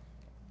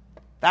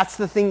 That's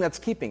the thing that's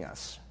keeping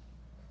us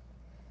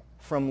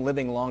from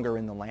living longer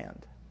in the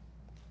land.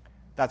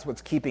 That's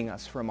what's keeping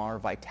us from our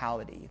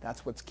vitality.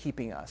 That's what's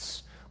keeping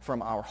us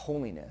from our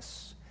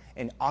holiness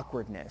and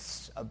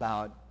awkwardness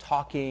about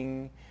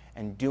talking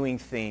and doing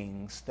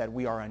things that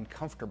we are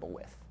uncomfortable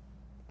with.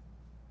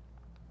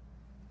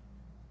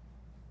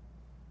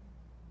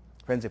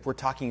 Friends, if we're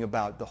talking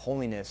about the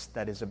holiness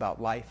that is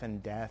about life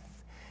and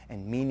death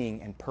and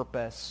meaning and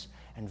purpose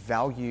and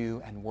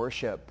value and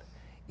worship,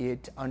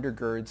 it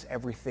undergirds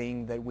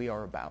everything that we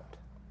are about.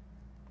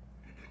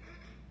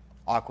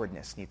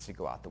 Awkwardness needs to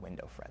go out the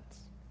window, friends.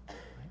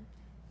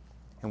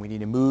 And we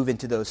need to move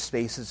into those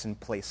spaces and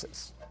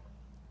places.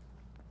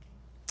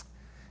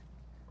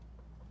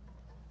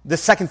 The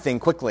second thing,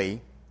 quickly,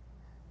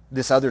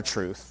 this other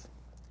truth,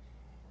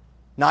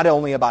 not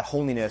only about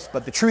holiness,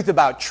 but the truth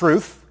about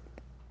truth,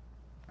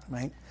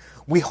 right?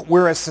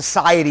 We're a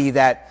society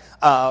that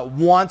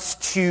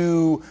wants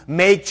to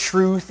make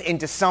truth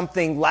into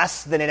something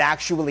less than it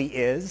actually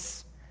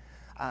is.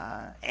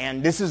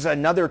 And this is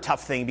another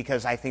tough thing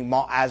because I think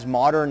as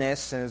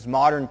modernists and as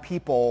modern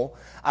people,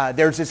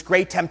 there's this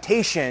great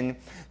temptation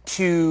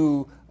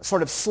to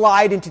sort of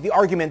slide into the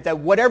argument that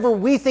whatever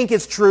we think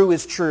is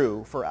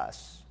true for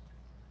us.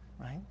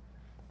 Right?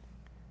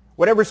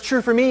 Whatever's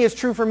true for me is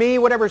true for me.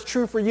 Whatever's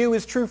true for you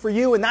is true for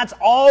you. And that's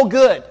all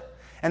good.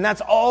 And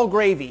that's all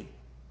gravy.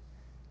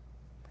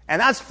 And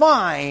that's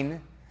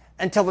fine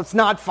until it's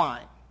not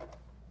fine.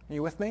 Are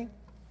you with me?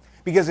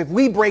 Because if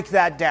we break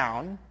that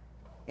down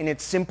in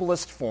its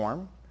simplest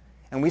form,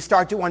 and we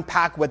start to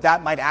unpack what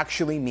that might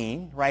actually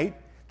mean, right?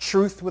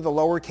 Truth with a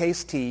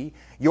lowercase t,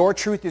 your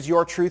truth is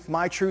your truth,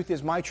 my truth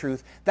is my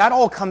truth. That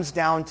all comes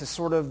down to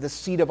sort of the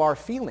seat of our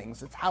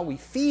feelings. It's how we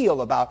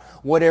feel about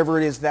whatever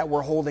it is that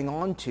we're holding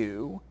on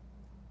to.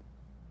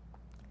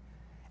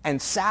 And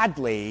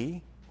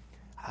sadly,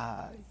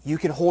 you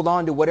can hold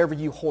on to whatever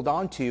you hold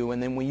on to,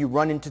 and then when you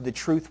run into the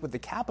truth with the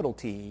capital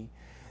T,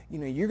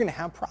 you're going to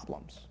have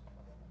problems.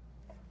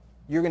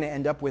 You're going to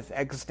end up with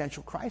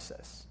existential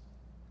crisis.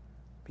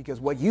 Because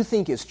what you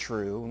think is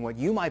true and what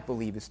you might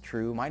believe is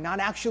true might not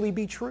actually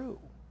be true.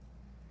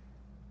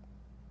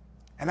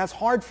 And that's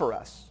hard for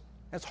us.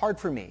 That's hard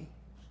for me.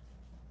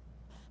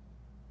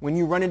 When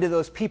you run into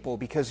those people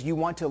because you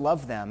want to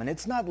love them, and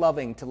it's not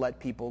loving to let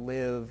people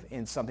live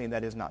in something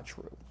that is not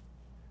true.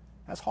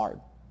 That's hard.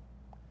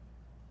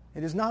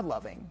 It is not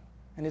loving,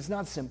 and it's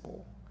not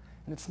simple,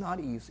 and it's not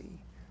easy.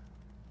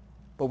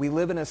 But we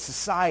live in a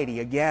society,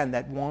 again,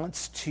 that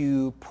wants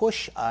to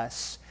push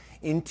us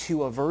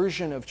into a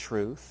version of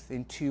truth,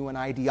 into an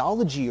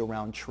ideology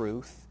around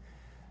truth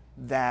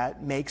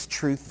that makes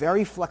truth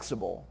very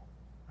flexible,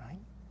 right?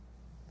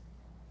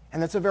 And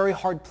that's a very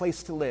hard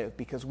place to live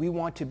because we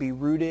want to be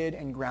rooted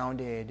and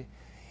grounded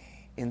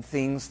in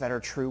things that are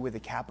true with a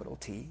capital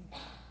T.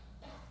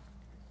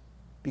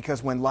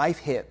 Because when life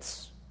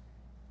hits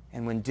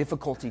and when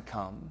difficulty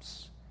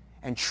comes,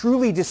 and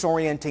truly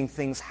disorienting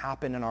things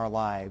happen in our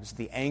lives,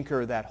 the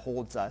anchor that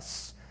holds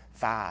us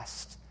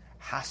fast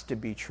has to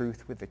be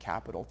truth with the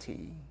capital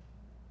T.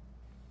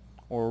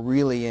 or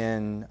really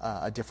in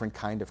a different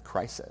kind of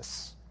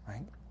crisis,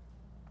 right?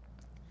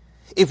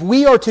 If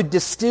we are to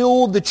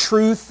distill the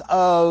truth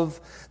of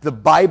the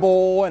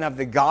Bible and of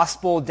the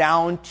gospel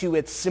down to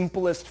its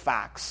simplest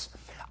facts,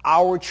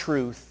 our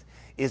truth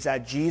is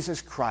that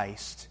Jesus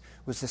Christ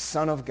was the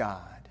Son of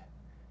God,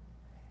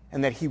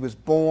 and that he was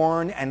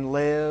born and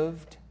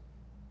lived,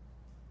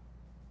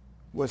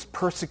 was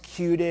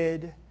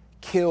persecuted,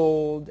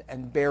 killed,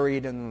 and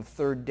buried, and on the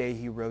third day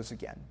he rose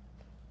again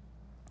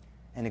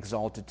and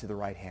exalted to the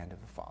right hand of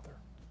the Father.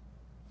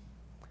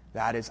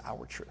 That is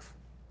our truth.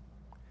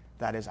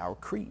 That is our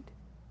creed.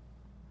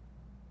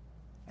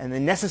 And the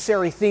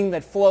necessary thing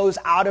that flows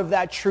out of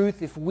that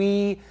truth, if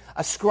we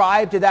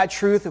ascribe to that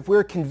truth, if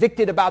we're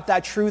convicted about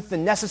that truth, the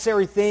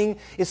necessary thing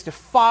is to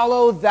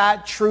follow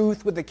that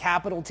truth with a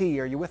capital T.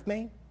 Are you with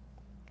me?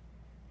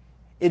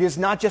 It is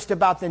not just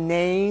about the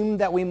name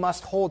that we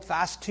must hold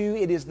fast to.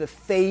 It is the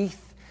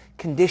faith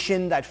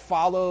condition that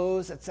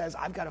follows, that says,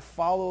 I've got to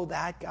follow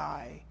that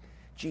guy,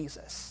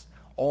 Jesus,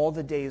 all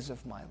the days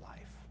of my life.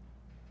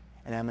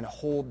 And I'm going to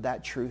hold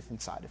that truth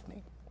inside of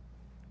me.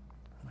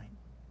 Right?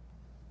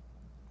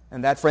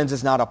 And that, friends,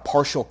 is not a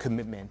partial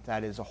commitment.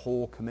 That is a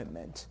whole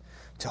commitment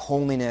to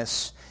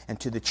holiness and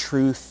to the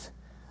truth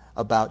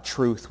about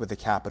truth with a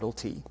capital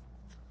T.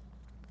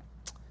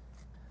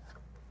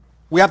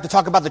 We have to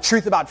talk about the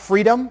truth about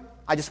freedom.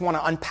 I just want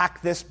to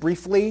unpack this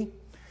briefly.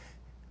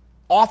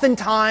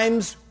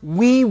 Oftentimes,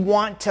 we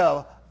want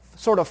to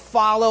sort of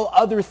follow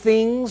other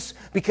things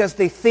because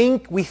we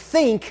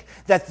think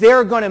that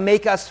they're going to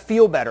make us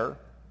feel better,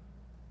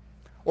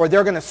 or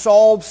they're going to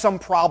solve some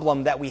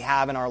problem that we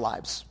have in our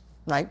lives,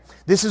 right?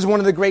 This is one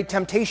of the great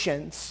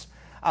temptations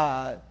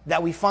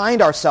that we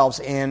find ourselves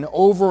in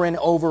over and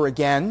over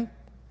again.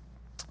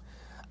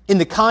 In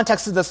the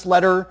context of this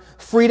letter,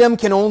 freedom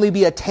can only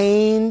be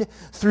attained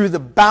through the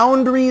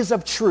boundaries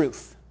of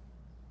truth.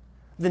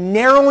 The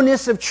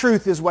narrowness of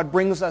truth is what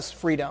brings us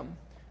freedom,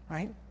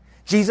 right?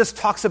 Jesus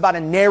talks about a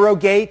narrow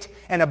gate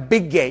and a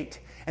big gate.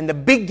 And the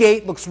big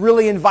gate looks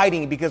really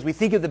inviting because we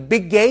think of the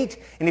big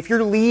gate, and if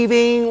you're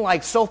leaving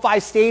like SoFi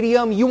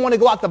Stadium, you want to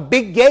go out the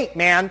big gate,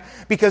 man,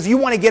 because you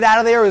want to get out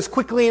of there as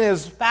quickly and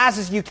as fast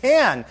as you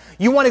can.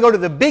 You want to go to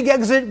the big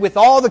exit with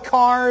all the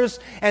cars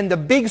and the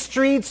big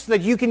streets so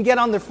that you can get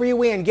on the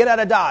freeway and get out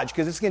of Dodge,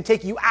 because it's going to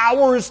take you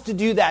hours to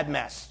do that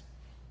mess.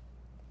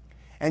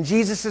 And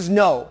Jesus says,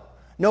 no,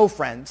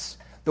 friends.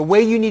 The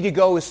way you need to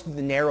go is through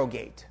the narrow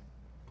gate.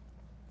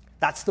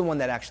 That's the one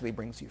that actually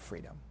brings you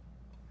freedom.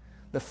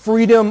 The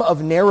freedom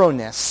of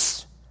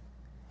narrowness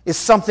is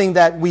something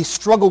that we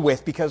struggle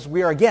with because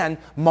we are, again,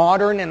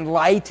 modern,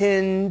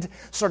 enlightened,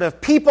 sort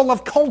of people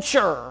of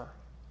culture.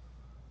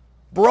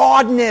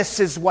 Broadness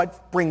is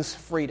what brings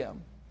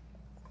freedom.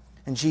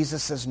 And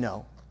Jesus says,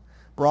 no,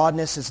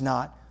 broadness is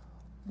not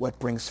what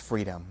brings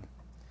freedom.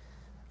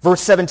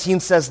 Verse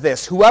 17 says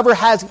this, whoever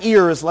has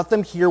ears, let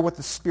them hear what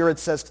the Spirit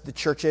says to the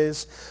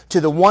churches.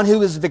 To the one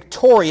who is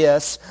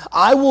victorious,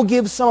 I will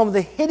give some of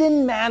the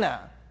hidden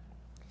manna.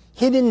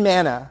 Hidden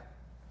manna.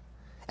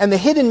 And the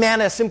hidden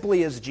manna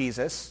simply is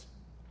Jesus.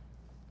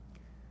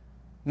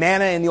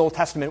 Manna in the Old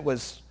Testament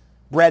was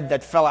bread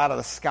that fell out of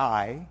the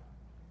sky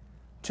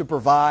to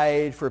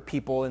provide for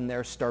people in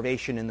their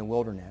starvation in the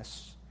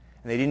wilderness.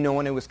 And they didn't know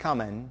when it was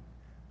coming,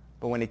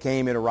 but when it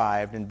came, it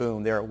arrived, and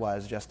boom, there it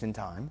was, just in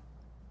time.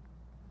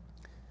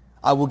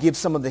 I will give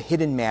some of the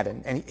hidden manna.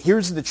 And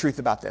here's the truth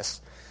about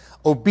this.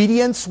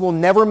 Obedience will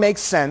never make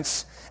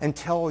sense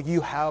until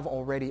you have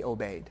already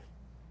obeyed.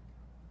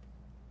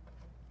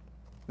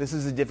 This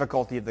is the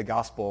difficulty of the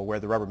gospel where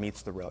the rubber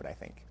meets the road, I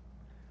think.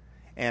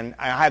 And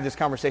I have this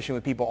conversation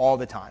with people all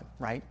the time,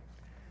 right?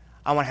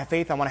 I want to have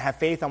faith, I want to have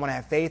faith, I want to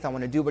have faith, I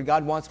want to do what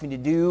God wants me to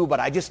do,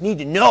 but I just need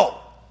to know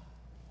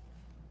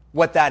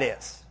what that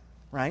is,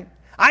 right?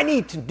 I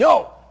need to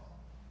know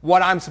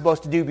what I'm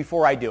supposed to do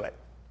before I do it.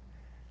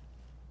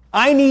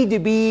 I need to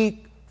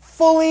be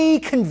fully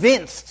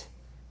convinced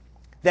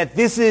that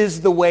this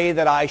is the way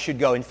that I should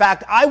go. In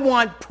fact, I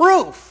want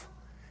proof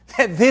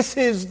that this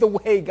is the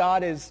way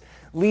God is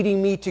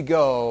leading me to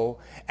go,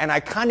 and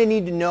I kind of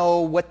need to know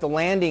what the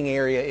landing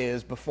area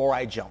is before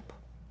I jump,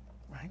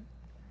 right?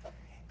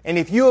 And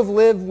if you have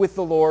lived with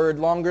the Lord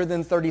longer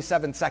than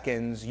 37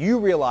 seconds, you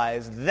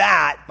realize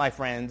that, my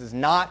friends, is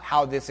not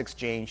how this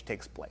exchange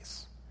takes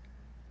place.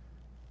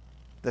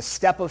 The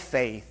step of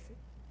faith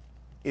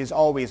is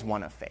always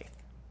one of faith,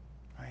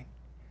 right?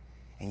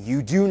 And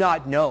you do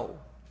not know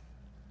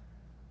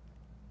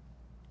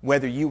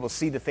whether you will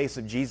see the face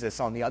of Jesus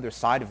on the other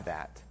side of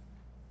that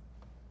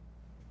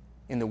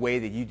in the way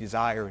that you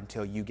desire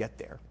until you get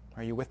there.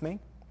 Are you with me?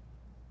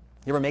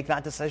 You ever make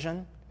that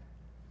decision?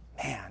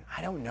 Man,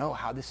 I don't know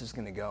how this is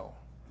going to go.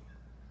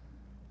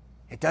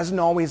 It doesn't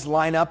always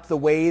line up the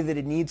way that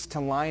it needs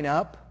to line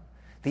up.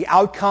 The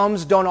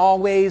outcomes don't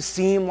always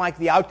seem like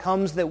the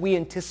outcomes that we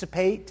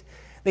anticipate.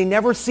 They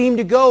never seem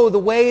to go the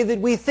way that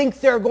we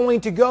think they're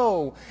going to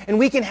go. And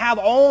we can have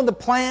all the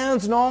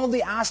plans and all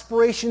the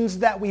aspirations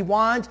that we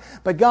want,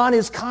 but God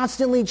is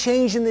constantly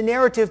changing the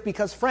narrative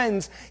because,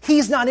 friends,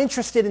 He's not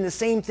interested in the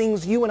same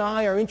things you and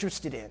I are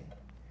interested in.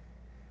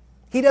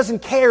 He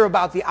doesn't care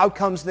about the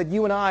outcomes that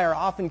you and I are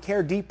often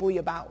care deeply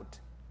about.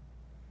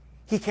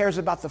 He cares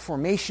about the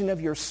formation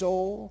of your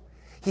soul.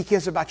 He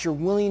cares about your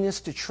willingness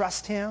to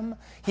trust him.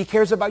 He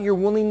cares about your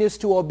willingness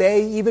to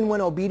obey even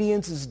when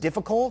obedience is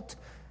difficult,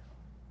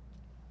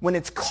 when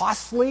it's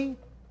costly,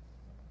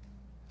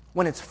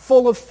 when it's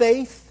full of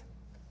faith,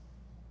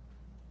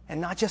 and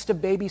not just a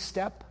baby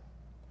step.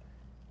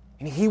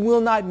 And he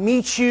will not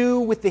meet you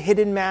with the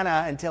hidden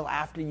manna until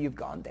after you've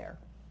gone there.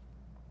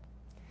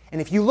 And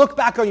if you look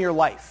back on your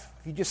life,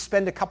 if you just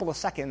spend a couple of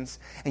seconds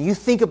and you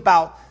think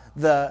about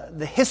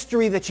the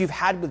history that you've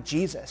had with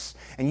Jesus,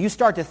 and you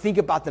start to think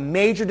about the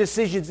major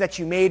decisions that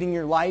you made in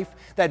your life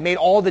that made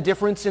all the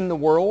difference in the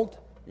world,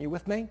 are you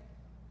with me?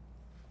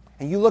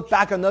 And you look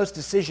back on those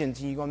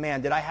decisions and you go,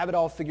 man, did I have it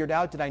all figured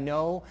out? Did I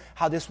know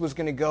how this was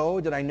going to go?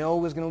 Did I know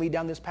it was going to lead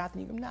down this path?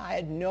 And you go, no, I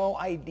had no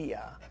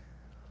idea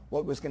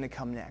what was going to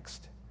come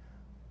next.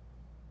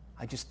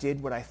 I just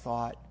did what I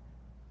thought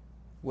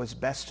was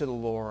best to the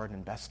Lord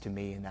and best to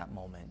me in that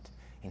moment.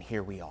 And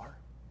here we are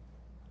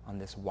on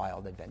this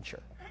wild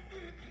adventure.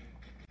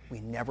 We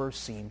never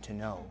seem to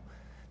know.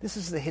 This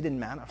is the hidden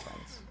manna,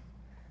 friends.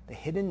 The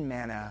hidden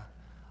manna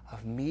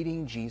of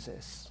meeting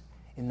Jesus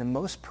in the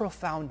most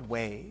profound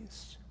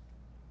ways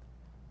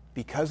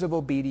because of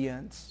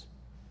obedience,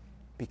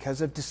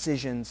 because of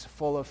decisions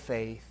full of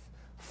faith,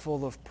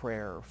 full of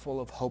prayer, full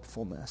of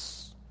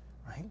hopefulness,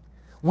 right?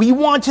 We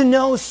want to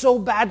know so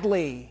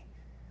badly.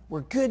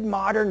 We're good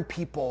modern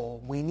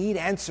people. We need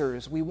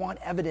answers. We want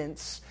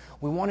evidence.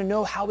 We want to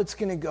know how it's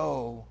going to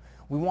go.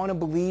 We want to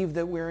believe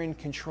that we're in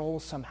control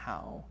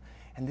somehow.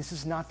 And this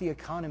is not the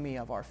economy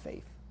of our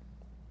faith.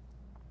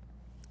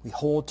 We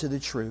hold to the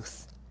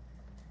truth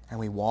and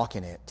we walk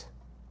in it.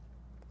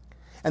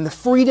 And the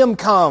freedom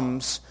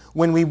comes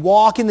when we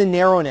walk in the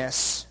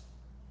narrowness.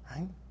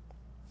 Right?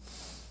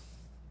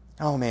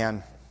 Oh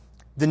man.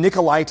 The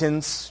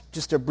Nicolaitans,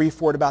 just a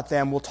brief word about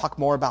them. We'll talk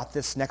more about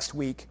this next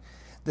week.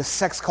 The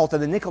sex cult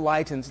of the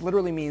Nicolaitans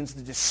literally means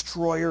the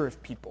destroyer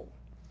of people.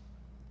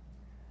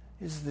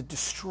 It is the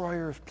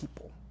destroyer of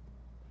people.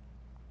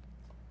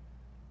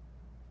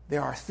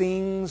 There are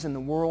things in the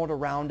world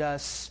around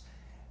us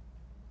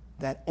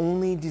that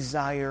only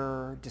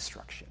desire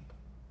destruction.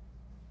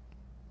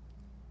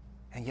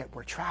 And yet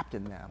we're trapped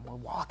in them. We're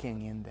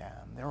walking in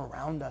them. They're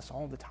around us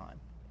all the time.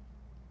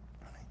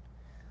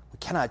 We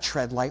cannot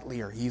tread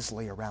lightly or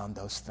easily around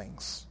those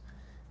things.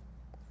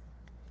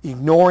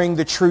 Ignoring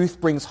the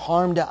truth brings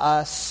harm to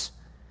us.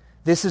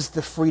 This is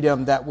the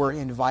freedom that we're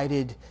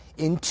invited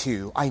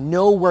into. I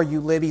know where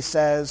you live, he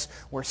says,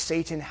 where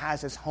Satan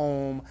has his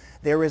home.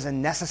 There is a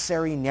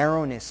necessary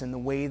narrowness in the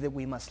way that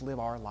we must live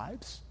our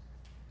lives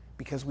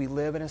because we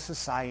live in a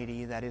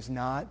society that does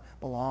not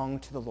belong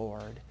to the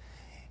Lord.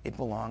 It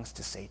belongs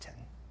to Satan.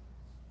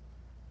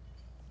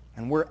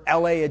 And we're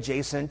LA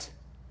adjacent.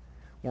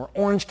 We're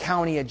Orange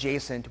County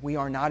adjacent. We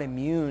are not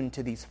immune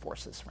to these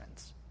forces,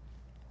 friends.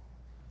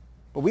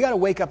 But we got to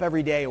wake up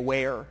every day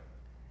aware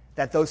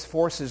that those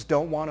forces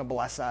don't want to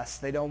bless us.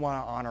 They don't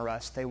want to honor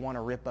us. They want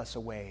to rip us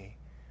away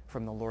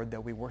from the Lord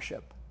that we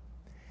worship.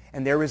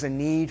 And there is a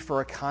need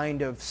for a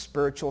kind of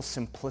spiritual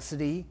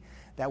simplicity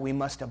that we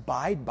must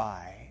abide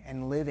by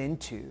and live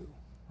into,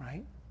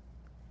 right?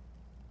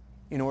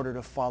 In order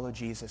to follow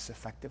Jesus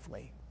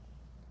effectively.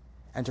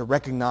 And to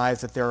recognize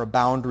that there are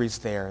boundaries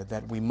there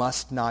that we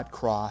must not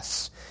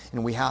cross.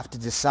 And we have to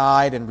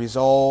decide and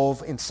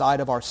resolve inside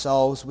of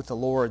ourselves with the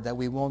Lord that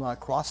we will not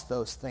cross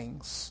those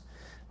things,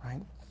 right?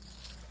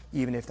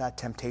 Even if that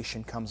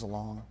temptation comes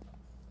along.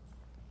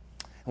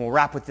 And we'll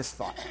wrap with this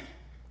thought.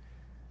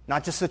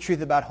 Not just the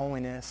truth about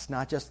holiness,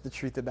 not just the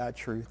truth about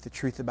truth, the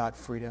truth about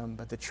freedom,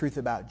 but the truth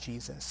about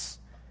Jesus.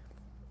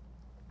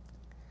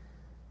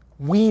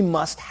 We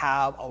must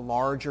have a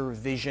larger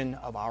vision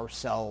of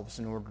ourselves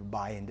in order to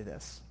buy into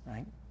this,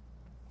 right?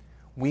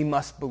 We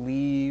must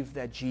believe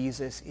that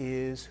Jesus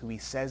is who he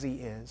says he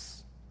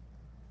is.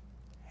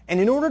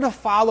 And in order to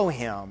follow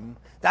him,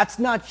 that's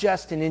not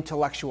just an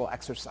intellectual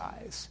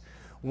exercise.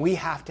 We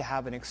have to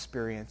have an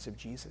experience of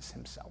Jesus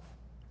himself.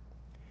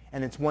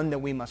 And it's one that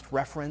we must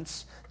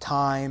reference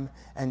time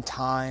and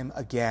time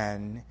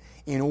again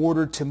in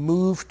order to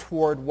move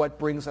toward what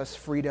brings us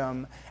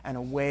freedom and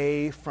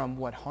away from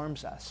what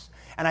harms us.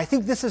 And I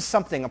think this is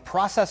something, a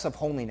process of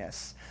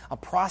holiness, a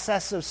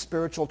process of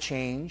spiritual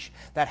change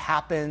that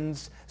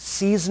happens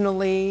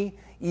seasonally,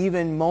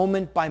 even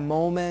moment by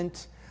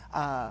moment,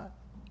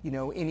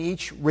 in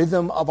each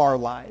rhythm of our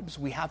lives.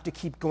 We have to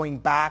keep going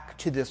back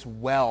to this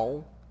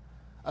well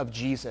of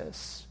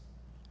Jesus,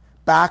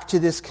 back to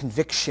this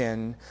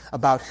conviction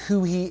about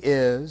who he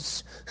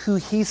is, who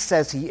he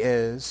says he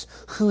is,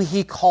 who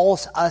he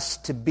calls us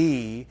to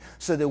be,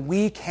 so that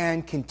we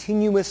can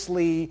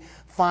continuously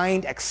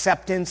find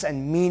acceptance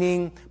and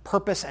meaning,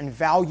 purpose and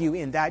value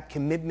in that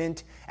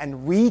commitment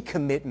and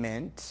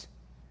recommitment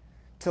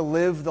to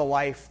live the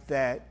life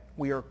that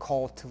we are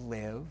called to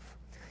live,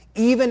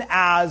 even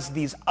as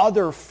these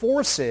other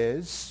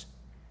forces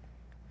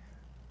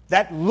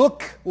that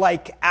look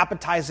like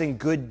appetizing,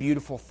 good,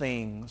 beautiful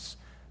things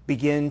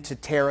begin to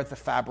tear at the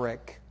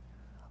fabric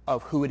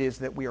of who it is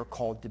that we are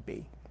called to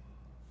be.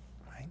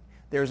 Right?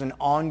 There's an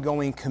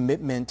ongoing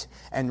commitment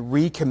and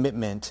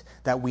recommitment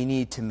that we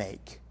need to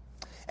make.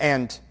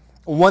 And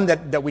one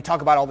that we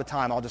talk about all the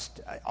time, I'll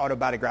just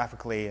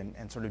autobiographically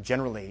and sort of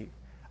generally,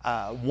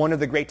 one of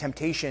the great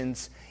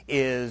temptations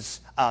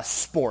is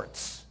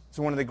sports. It's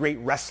one of the great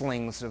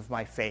wrestlings of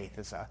my faith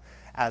as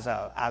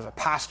a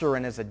pastor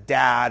and as a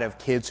dad of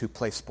kids who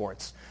play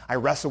sports. I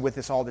wrestle with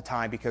this all the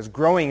time because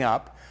growing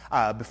up,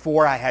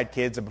 before I had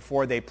kids and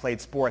before they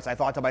played sports, I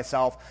thought to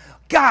myself,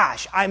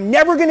 gosh, I'm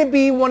never going to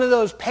be one of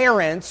those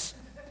parents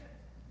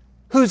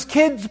whose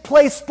kids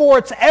play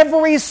sports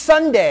every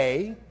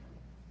Sunday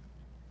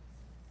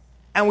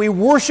and we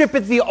worship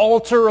at the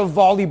altar of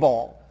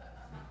volleyball.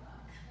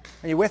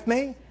 Are you with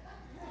me?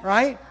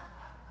 Right?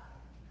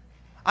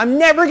 I'm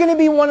never going to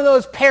be one of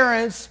those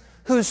parents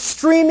who's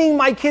streaming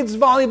my kid's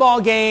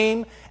volleyball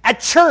game at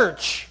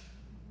church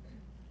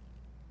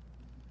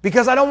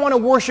because I don't want to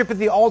worship at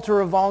the altar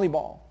of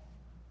volleyball.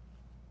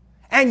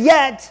 And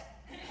yet,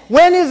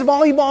 when is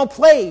volleyball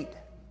played?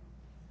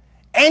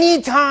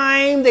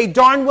 Anytime they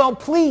darn well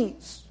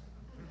please.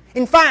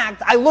 In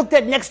fact, I looked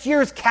at next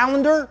year's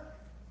calendar.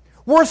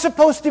 We're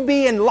supposed to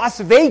be in Las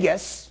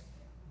Vegas,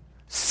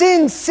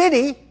 Sin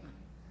City,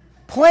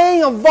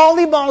 playing a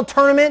volleyball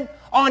tournament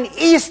on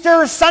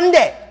Easter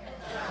Sunday.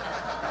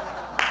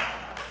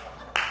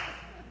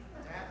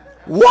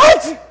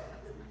 What?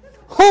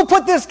 Who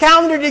put this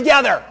calendar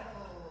together?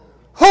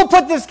 Who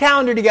put this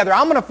calendar together?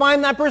 I'm going to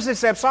find that person and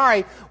say, I'm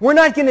sorry, we're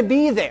not going to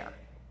be there.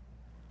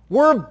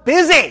 We're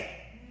busy.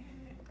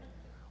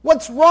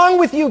 What's wrong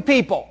with you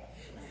people?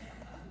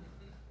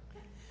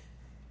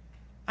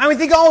 And we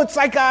think, it's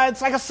like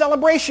a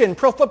celebration.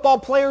 Pro football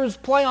players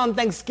play on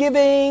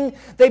Thanksgiving.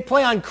 They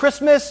play on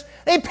Christmas.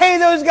 They pay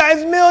those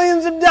guys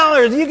millions of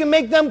dollars. You can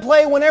make them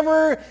play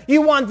whenever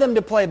you want them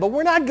to play. But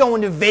we're not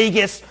going to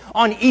Vegas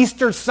on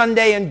Easter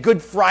Sunday and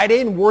Good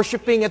Friday and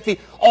worshiping at the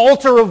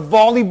altar of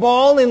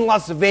volleyball in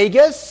Las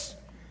Vegas.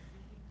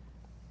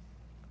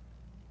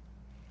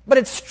 But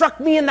it struck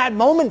me in that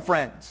moment,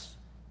 friends.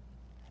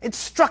 It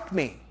struck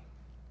me.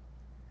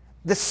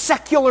 The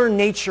secular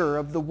nature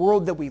of the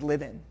world that we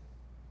live in.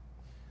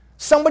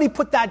 Somebody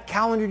put that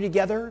calendar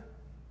together,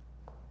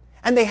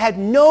 and they had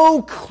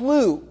no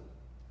clue,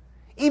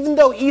 even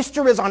though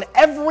Easter is on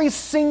every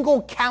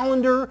single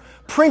calendar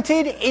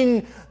printed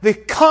in the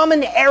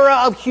common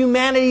era of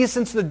humanity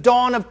since the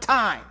dawn of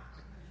time.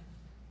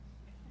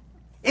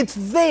 It's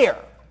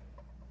there.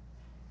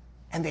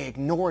 And they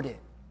ignored it.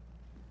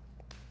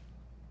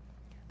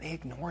 They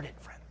ignored it,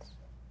 friends.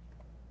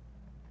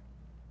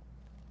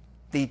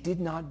 They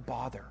did not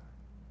bother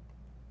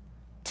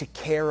to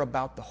care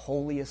about the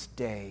holiest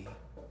day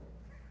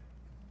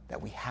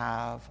that we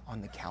have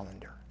on the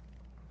calendar.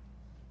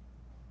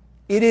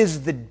 It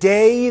is the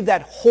day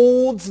that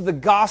holds the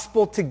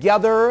gospel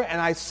together,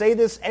 and I say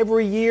this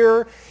every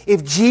year.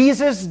 If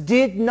Jesus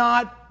did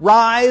not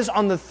rise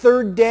on the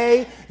third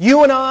day,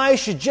 you and I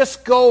should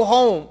just go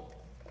home,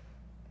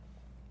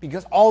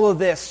 because all of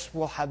this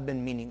will have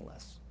been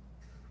meaningless.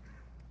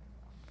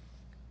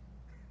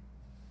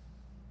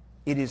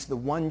 It is the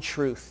one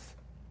truth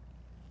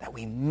that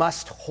we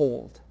must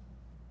hold.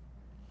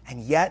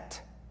 And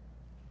yet,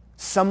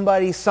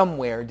 somebody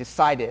somewhere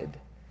decided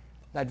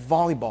that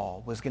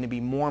volleyball was going to be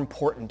more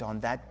important on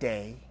that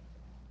day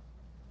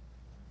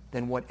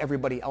than what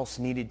everybody else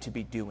needed to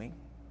be doing.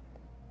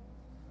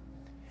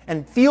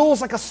 And feels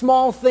like a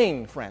small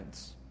thing,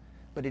 friends,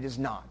 but it is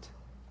not.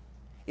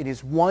 It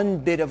is one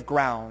bit of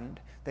ground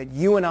that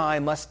you and I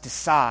must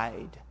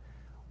decide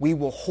we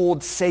will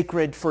hold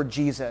sacred for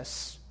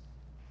Jesus,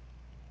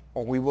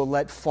 or we will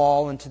let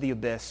fall into the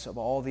abyss of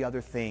all the other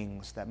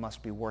things that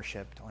must be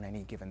worshipped on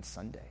any given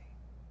Sunday.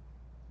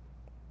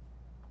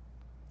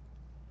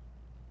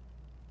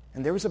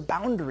 And there is a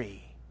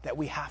boundary that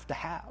we have to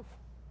have.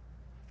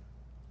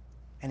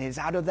 And it is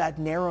out of that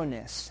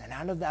narrowness and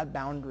out of that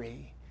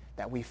boundary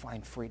that we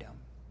find freedom.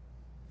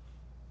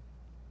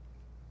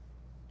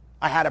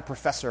 I had a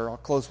professor, I'll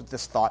close with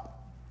this thought.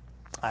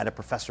 I had a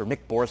professor, Mick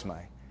Boersma,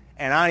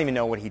 and I don't even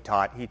know what he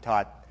taught. He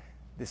taught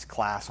this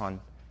class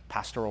on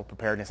pastoral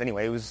preparedness.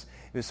 Anyway, it was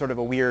sort of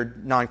a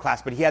weird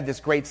non-class, but he had this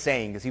great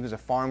saying because he was a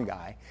farm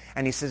guy.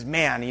 And he says,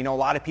 man, a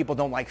lot of people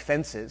don't like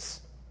fences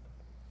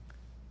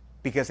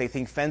because they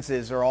think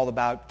fences are all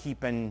about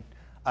keeping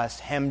us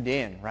hemmed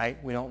in,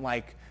 right? We don't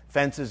like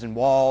fences and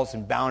walls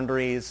and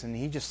boundaries. And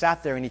he just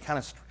sat there and he kind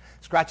of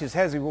scratched his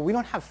head. He said, well, we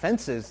don't have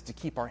fences to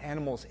keep our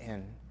animals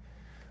in.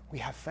 We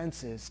have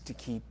fences to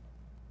keep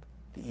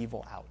the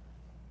evil out.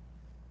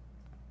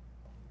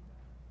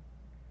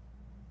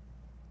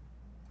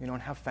 We don't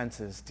have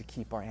fences to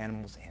keep our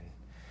animals in.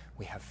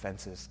 We have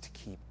fences to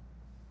keep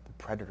the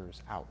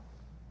predators out.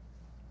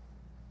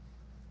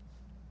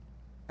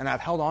 And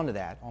I've held on to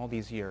that all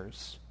these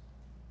years.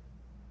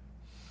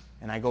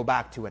 And I go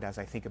back to it as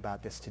I think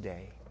about this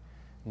today.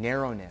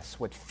 Narrowness,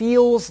 what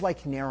feels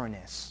like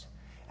narrowness,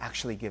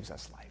 actually gives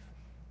us life.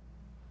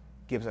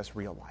 Gives us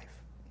real life.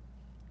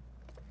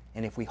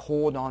 And if we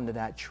hold on to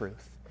that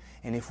truth,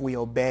 And if we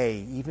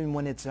obey, even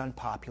when it's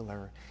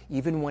unpopular,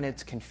 even when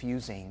it's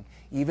confusing,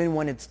 even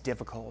when it's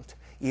difficult,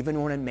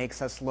 even when it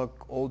makes us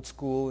look old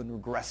school and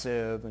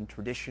regressive and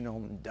traditional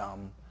and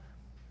dumb,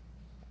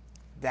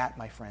 that,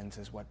 my friends,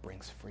 is what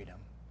brings freedom.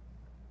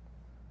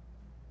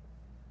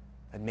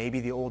 And maybe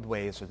the old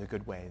ways are the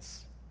good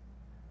ways.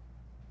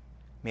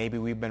 Maybe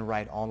we've been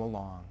right all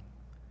along.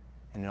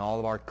 And in all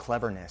of our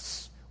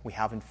cleverness, we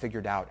haven't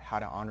figured out how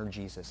to honor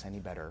Jesus any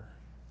better.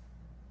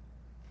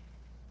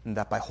 And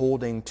that by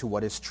holding to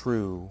what is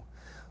true,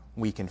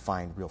 we can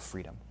find real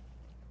freedom.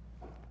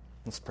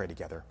 Let's pray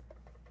together.